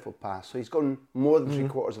wonderful pass. So he's gone more than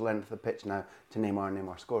 3/4 of the length of the pitch now to Neymar.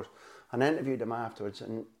 Neymar scores. And I interviewed him afterwards,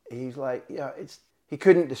 and he's like, he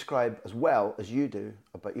couldn't describe as well as you do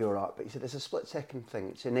about your art, but he said it's a split-second thing.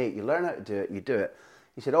 It's innate. You learn how to do it, you do it.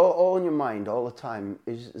 He said all in your mind all the time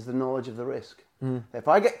is the knowledge of the risk. If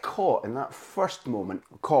I get caught in that first moment,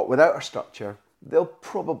 caught without a structure, they'll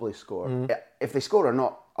probably score. If they score or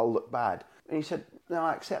not, I'll look bad. And he said, no,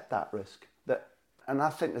 I accept that risk. And I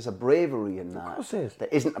think there's a bravery in that. Of course there is.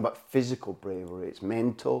 That isn't about physical bravery. It's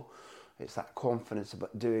mental. It's that confidence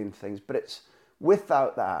about doing things. But it's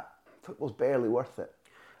without that, football's barely worth it.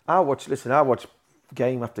 I watch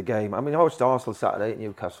game after game. I mean, I watched Arsenal Saturday at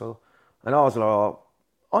Newcastle. And Arsenal are,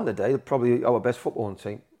 on the day, probably our best footballing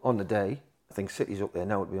team on the day. I think City's up there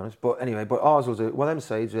now, to be honest. But anyway, Arsenal's them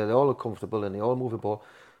sides where they all are comfortable and they all move the ball.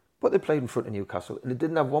 But they played in front of Newcastle and they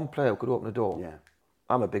didn't have one player who could open the door. Yeah.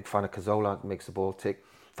 I'm a big fan of Cazorla, makes the ball tick.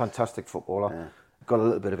 Fantastic footballer. Yeah. Got a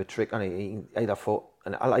little bit of a trick, and he had a foot,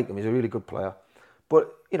 and I like him. He's a really good player.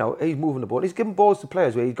 But, he's moving the ball. He's giving balls to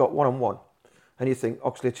players where he's got one-on-one. And you think,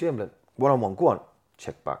 Oxlade-Chamberlain, one-on-one, go on,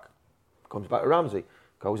 check back. Comes back to Ramsey,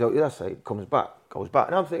 goes out the other side, comes back.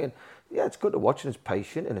 And I'm thinking, yeah, it's good to watch, and it's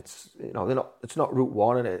patient, and it's, it's not route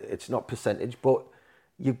one, and it's not percentage, but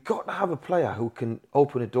you've got to have a player who can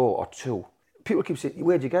open a door or two. People keep saying,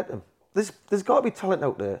 where'd you get them? There's got to be talent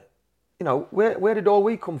out there. Where did all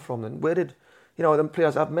we come from? And where did, them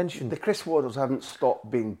players I've mentioned? The Chris Waddles haven't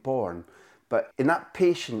stopped being born. But in that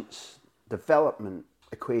patience development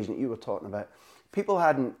equation that you were talking about, people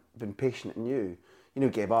hadn't been patient in you.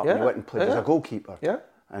 Gave up and you went and played as a goalkeeper. Yeah.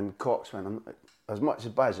 And Cox went, as much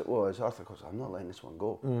as bad as it was, Arthur Cox, I'm not letting this one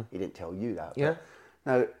go. He didn't tell you that. Yeah.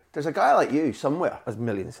 Now, there's a guy like you somewhere. There's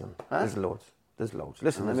millions of them. Huh? There's loads. There's loads.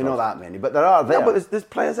 Listen, we know that many, but there are there. No, but there's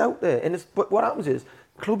players out there. But what happens is,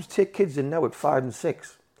 clubs take kids in now at 5 and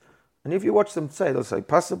 6. And if you watch them they'll say,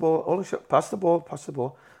 pass the ball, pass the ball, pass the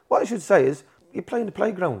ball. What I should say is, you're playing the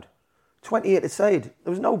playground. 28 aside. There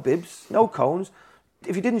was no bibs, no cones.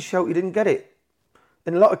 If you didn't shout, you didn't get it.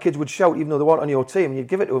 And a lot of kids would shout even though they weren't on your team, and you'd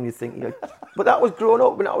give it to them, you'd think, but that was growing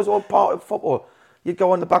up, and that was all part of football. You'd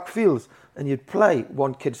go on the back fields, and you'd play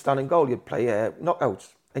one kid standing goal, you'd play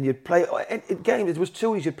knockouts, and you'd play, in games, it was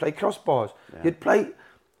twoies, you'd play crossbars. Yeah. You'd play,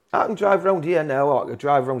 I can drive around here now, or I can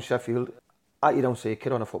drive around Sheffield, you don't see a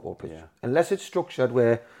kid on a football pitch. Yeah. Unless it's structured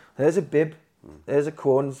where there's a bib, there's a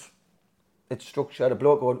cones, it's structured, a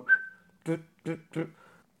bloke going,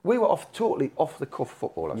 we were totally off the cuff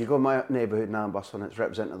footballers. You go in my neighbourhood now in Barcelona, it's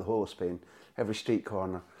representing the whole of Spain. Every street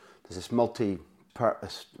corner, there's this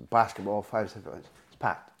multi-purpose basketball, 5 it's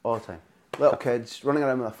packed all the time. Little kids running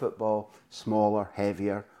around with a football, smaller,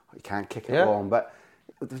 heavier, you can't kick it long, but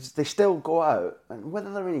they still go out, and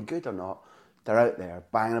whether they're any good or not, they're out there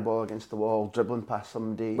banging a ball against the wall, dribbling past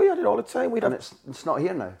somebody. We had it all the time. It's not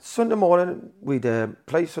here now. Sunday morning, we'd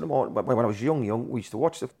play Sunday morning. When I was young, we used to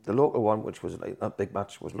watch the local one, which was like a big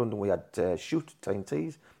match, was London. We had shoot, time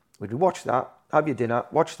tees. We'd watch that, have your dinner,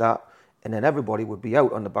 watch that, and then everybody would be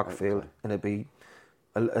out on the back field, and it'd be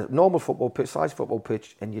a normal football pitch, size football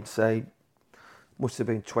pitch, and you'd say, must have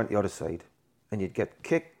been 20 other side. And you'd get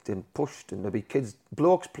kicked and pushed, and there'd be kids,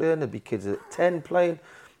 blokes playing, there'd be kids at 10 playing.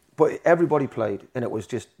 But everybody played, and it was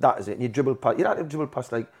just, that is it. And you'd have to dribble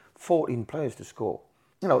past like 14 players to score.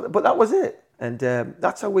 But that was it. And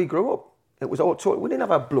that's how we grew up. It was all taught. We didn't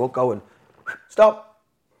have a bloke going, stop.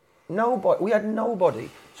 Nobody. We had nobody.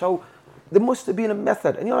 So there must have been a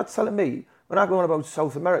method. And you're not telling me, when I go on about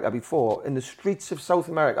South America before, in the streets of South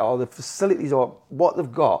America, or the facilities or what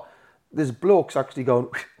they've got, there's blokes actually going,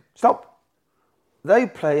 stop. They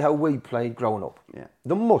play how we played growing up. Yeah.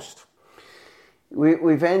 They must.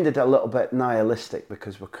 We've ended a little bit nihilistic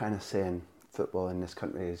because we're kind of saying football in this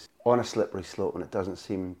country is on a slippery slope and it doesn't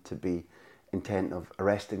seem to be intent of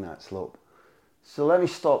arresting that slope. So let me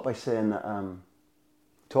stop by saying that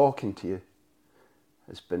talking to you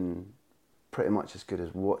has been pretty much as good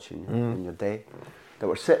as watching you in your day. That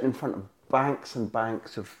we're sitting in front of banks and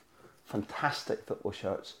banks of fantastic football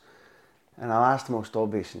shirts. And I'll ask the most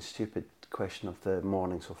obvious and stupid question of the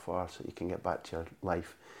morning so far so you can get back to your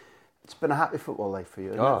life. It's been a happy football life for you,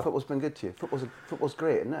 isn't it? Football's been good to you. Football's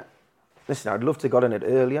great, isn't it? Listen, I'd love to have got in it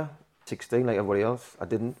earlier, 16 like everybody else. I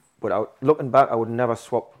didn't. But looking back, I would never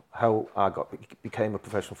swap how I became a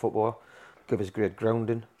professional footballer. Give us great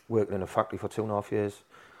grounding, working in a factory for 2.5 years.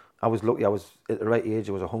 I was lucky, I was at the right age,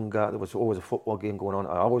 there was a hunger, there was always a football game going on.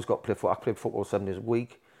 I always got to play football. I played football 7 days a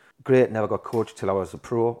week. Great, never got coached till I was a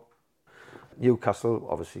pro. Newcastle,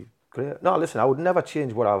 obviously, great. No, listen, I would never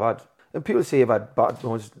change what I've had. And people say I've had bad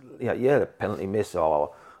ones, the penalty miss,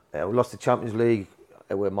 or we lost the Champions League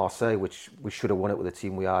with Marseille, which we should have won it with the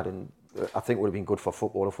team we had, and I think it would have been good for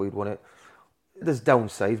football if we'd won it. There's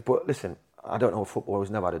downsides, but listen, I don't know if football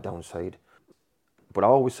has never had a downside. But I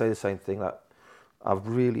always say the same thing, that I've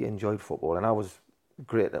really enjoyed football, and I was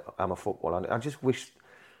great that I'm a footballer. And I just wish,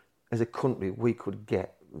 as a country, we could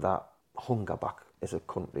get that hunger back as a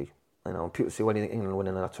country. People say, when do you think England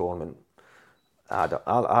winning a tournament? I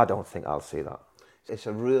don't think I'll see that. It's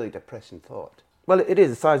a really depressing thought. Well, it is.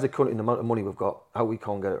 The size of the country and the amount of money we've got, how we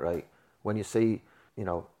can't get it right. When you see,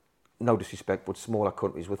 no disrespect, but smaller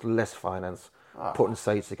countries with less finance putting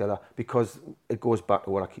sides together, because it goes back to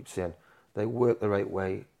what I keep saying. They work the right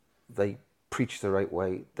way. They preach the right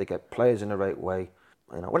way. They get players in the right way.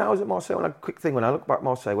 When I was at Marseille, when I look back at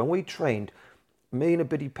Marseille, when we trained, me and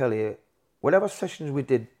Abidi Pellier, whatever sessions we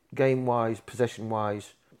did, game-wise,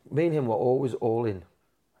 possession-wise, me and him were always all in.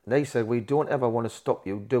 And they said, we don't ever want to stop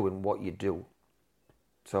you doing what you do.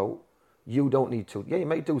 So you don't need to. Yeah, you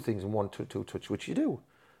may do things in 1, 2 touch, which you do.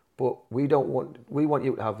 But we want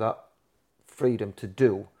you to have that freedom to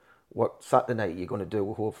do what Saturday night you're going to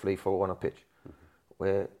do, hopefully, for on a pitch. Mm-hmm.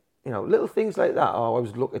 Where, little things like that, I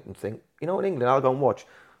always look at and think, in England, I'll go and watch.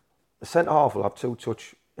 The centre-half will have 2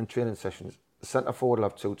 touch in training sessions. The centre-forward will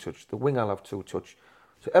have 2 touch. The winger will have 2 touch.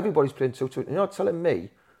 So everybody's playing 2 touch. You're not telling me.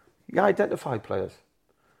 You identify players.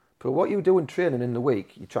 But what you do in training in the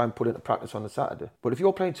week, you try and put into practice on the Saturday. But if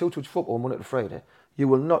you're playing 2-touch football Monday to Friday, you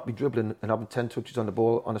will not be dribbling and having 10 touches on the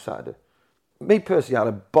ball on a Saturday. Me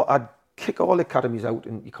personally, I'd kick all the academies out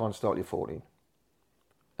and you can't start till you're 14.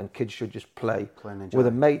 And kids should just play with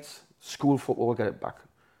their mates, school football, get it back.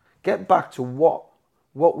 Get back to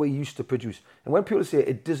what we used to produce. And when people say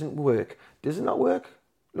it doesn't work, does it not work?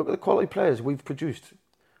 Look at the quality players we've produced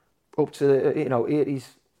up to the 80s,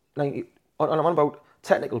 90s. I'm on about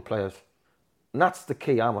technical players. And that's the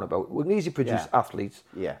key I'm on about. We need to produce athletes.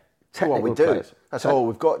 Yeah. Technical What we do. players. That's all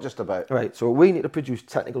we've got just about. Right, so we need to produce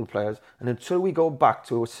technical players, and until we go back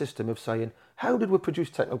to a system of saying, how did we produce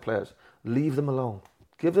technical players? Leave them alone.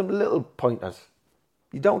 Give them little pointers.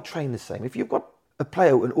 You don't train the same. If you've got a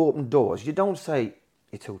player who can open doors, you don't say,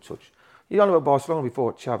 you're too touch. You don't know about Barcelona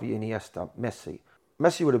before, Xavi, Iniesta, Messi.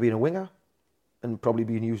 Messi would have been a winger and probably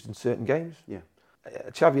been used in certain games. Yeah.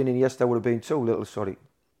 Xavi and Iniesta would have been too little, sorry.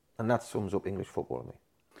 And that sums up English football to me.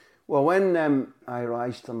 Well, when I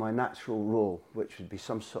rise to my natural role, which would be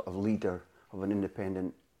some sort of leader of an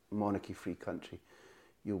independent, monarchy-free country,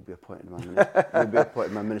 you'll be appointed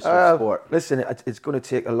my minister of sport. Listen, it's going to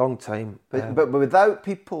take a long time. But without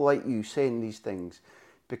people like you saying these things,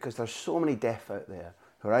 because there's so many deaf out there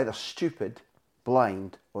who are either stupid,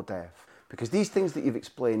 blind, or deaf. Because these things that you've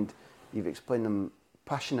explained them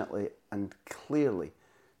passionately and clearly.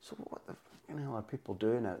 So what the hell are people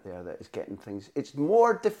doing out there that is getting things? It's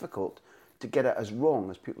more difficult to get it as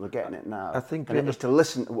wrong as people are getting it now. I think than it is to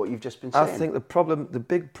listen to what you've just been saying. I think the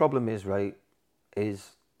big problem is, right,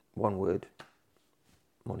 is one word: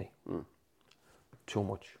 money. Too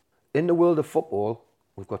much. In the world of football,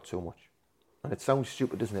 we've got too much. And it sounds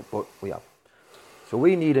stupid, doesn't it? But we have. So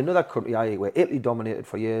we need another country, i.e. where Italy dominated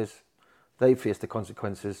for years. They face the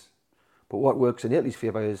consequences. But what works in Italy's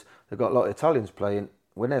favour is they've got a lot of Italians playing.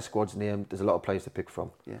 When their squad's named, there's a lot of players to pick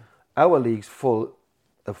from. Yeah. Our league's full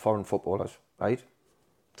of foreign footballers, right?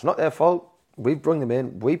 It's not their fault. We bring them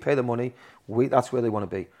in. We pay the money. That's where they want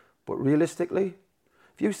to be. But realistically,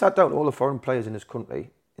 if you sat down all the foreign players in this country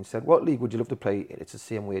and said, what league would you love to play? It's the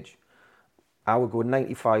same wage. I would go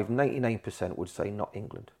 99% would say not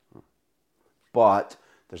England. But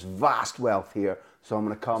there's vast wealth here, so I'm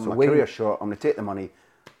going to come my career short, I'm going to take the money.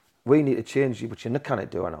 We need to change, which you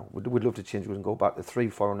can't do, I know. We'd love to change it and go back to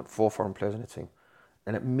 4 foreign players in a team.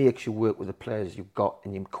 And it makes you work with the players you've got,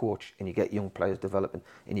 and you coach, and you get young players developing,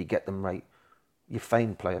 and you get them right. You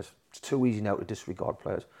find players. It's too easy now to disregard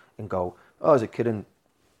players and go, oh, there's a kid in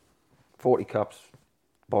 40 caps,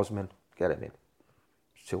 Bosman, get him in.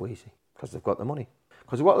 It's too easy, because they've got the money.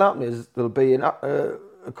 Because what will happen is there'll be a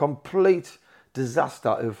complete disaster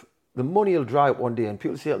of the money will dry up one day, and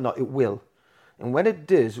people say, no, it will. And when it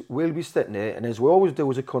does, we'll be sitting there, and as we always do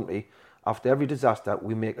as a country, after every disaster,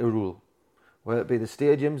 we make a rule. Whether it be the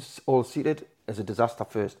stadiums all seated as a disaster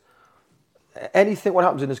first. Anything what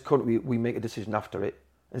happens in this country, we make a decision after it.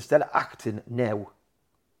 Instead of acting now,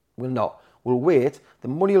 we'll not. We'll wait, the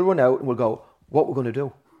money will run out, and we'll go, what we're going to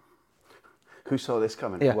do? Who saw this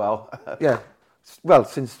coming? Yeah. Well, yeah. Well,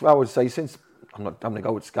 since I'm going to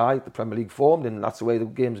go with Sky, the Premier League formed, and that's the way the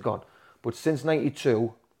game's gone. But since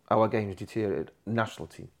 92, our game's deteriorated. National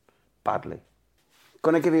team, badly.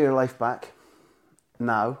 Going to give you your life back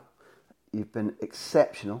now. You've been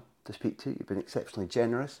exceptional to speak to. You've been exceptionally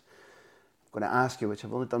generous. I'm going to ask you, which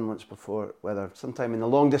I've only done once before, whether sometime in the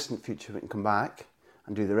long distant future we can come back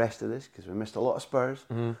and do the rest of this, because we missed a lot of Spurs.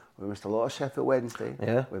 Mm-hmm. We missed a lot of Sheffield Wednesday.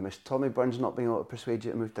 Yeah. We missed Tommy Burns not being able to persuade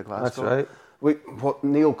you to move to Glasgow. That's right. What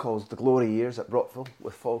Neil calls the glory years at Brockville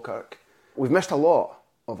with Falkirk. We've missed a lot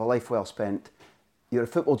of a life well spent. You're a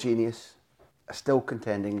football genius. I still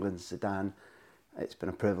contend England's Zidane. It's been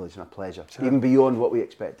a privilege and a pleasure, even beyond what we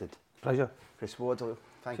expected. Pleasure. Chris Waddle,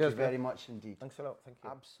 thank Cheers, you very much indeed. Thanks a lot. Thank you.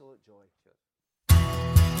 Absolute joy.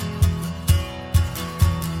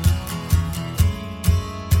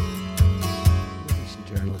 Ladies and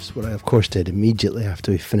journalists, what I of course did immediately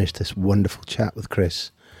after we finished this wonderful chat with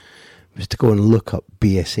Chris was to go and look up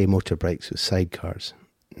BSA motorbikes with sidecars.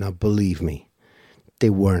 Now believe me, they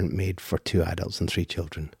weren't made for 2 adults and 3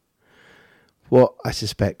 children. What I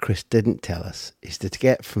suspect Chris didn't tell us is that to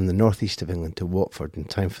get from the northeast of England to Watford in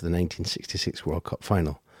time for the 1966 World Cup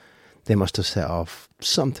final, they must have set off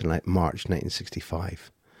something like March 1965.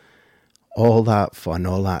 All that fun,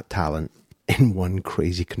 all that talent in one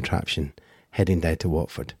crazy contraption heading down to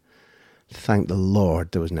Watford. Thank the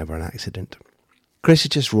Lord there was never an accident. Chris has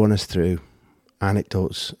just run us through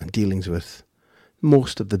anecdotes and dealings with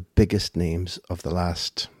most of the biggest names of the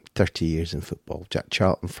last 30 years in football. Jack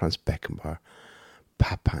Charlton, Franz Beckenbauer,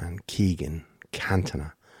 Papin, Keegan,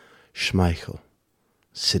 Cantona, Schmeichel,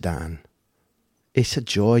 Zidane. It's a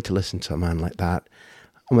joy to listen to a man like that.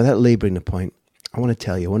 And without labouring the point, I want to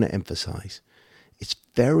tell you, I want to emphasise, it's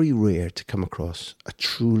very rare to come across a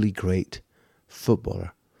truly great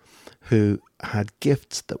footballer who had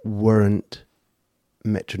gifts that weren't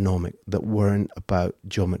metronomic, that weren't about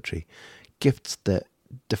geometry, gifts that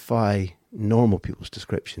defy normal people's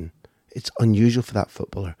description. It's unusual for that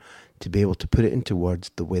footballer to be able to put it into words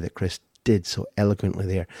the way that Chris did so eloquently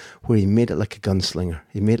there, where he made it like a gunslinger,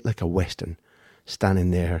 he made it like a western,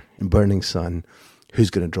 standing there in burning sun, who's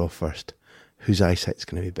going to draw first, whose eyesight's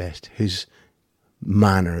going to be best, whose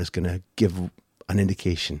manner is going to give an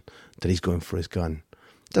indication that he's going for his gun.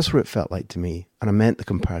 That's what it felt like to me. And I meant the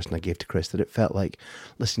comparison I gave to Chris, that it felt like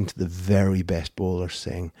listening to the very best bowlers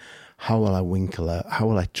saying, how will I winkle out? How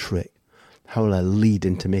will I trick? How will I lead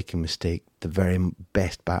into making a mistake? The very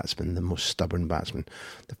best batsman, the most stubborn batsman.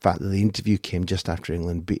 The fact that the interview came just after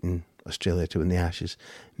England beating Australia to win the Ashes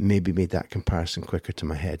maybe made that comparison quicker to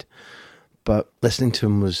my head. But listening to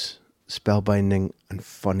him was spellbinding and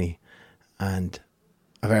funny, and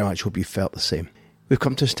I very much hope you felt the same. We've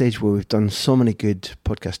come to a stage where we've done so many good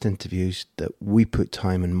podcast interviews that we put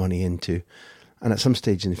time and money into, and at some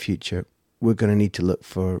stage in the future, we're going to need to look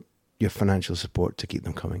for your financial support to keep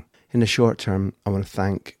them coming. In the short term, I want to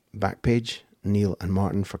thank Backpage, Neil and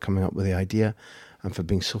Martin for coming up with the idea and for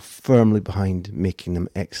being so firmly behind making them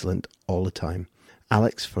excellent all the time.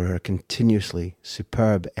 Alex for her continuously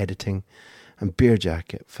superb editing, and Beer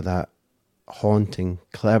Jacket for that haunting,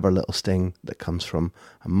 clever little sting that comes from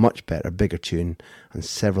a much better, bigger tune and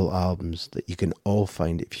several albums that you can all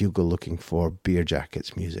find if you go looking for Beer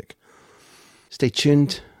Jacket's music. Stay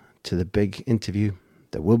tuned to the big interview.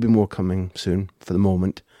 There will be more coming soon. For the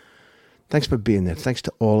moment, thanks for being there. Thanks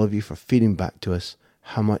to all of you for feeding back to us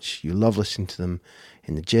how much you love listening to them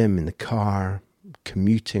in the gym, in the car,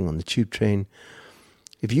 commuting, on the tube train.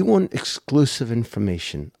 If you want exclusive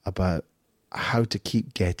information about how to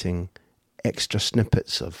keep getting extra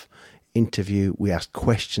snippets of interview, we asked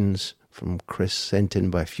questions from Chris sent in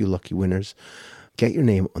by a few lucky winners, get your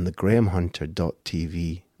name on the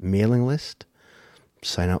grahamhunter.tv mailing list,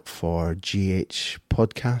 sign up for GH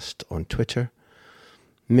Podcast on Twitter,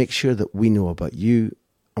 make sure that we know about you,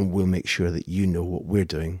 and we'll make sure that you know what we're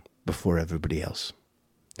doing before everybody else.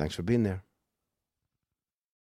 Thanks for being there.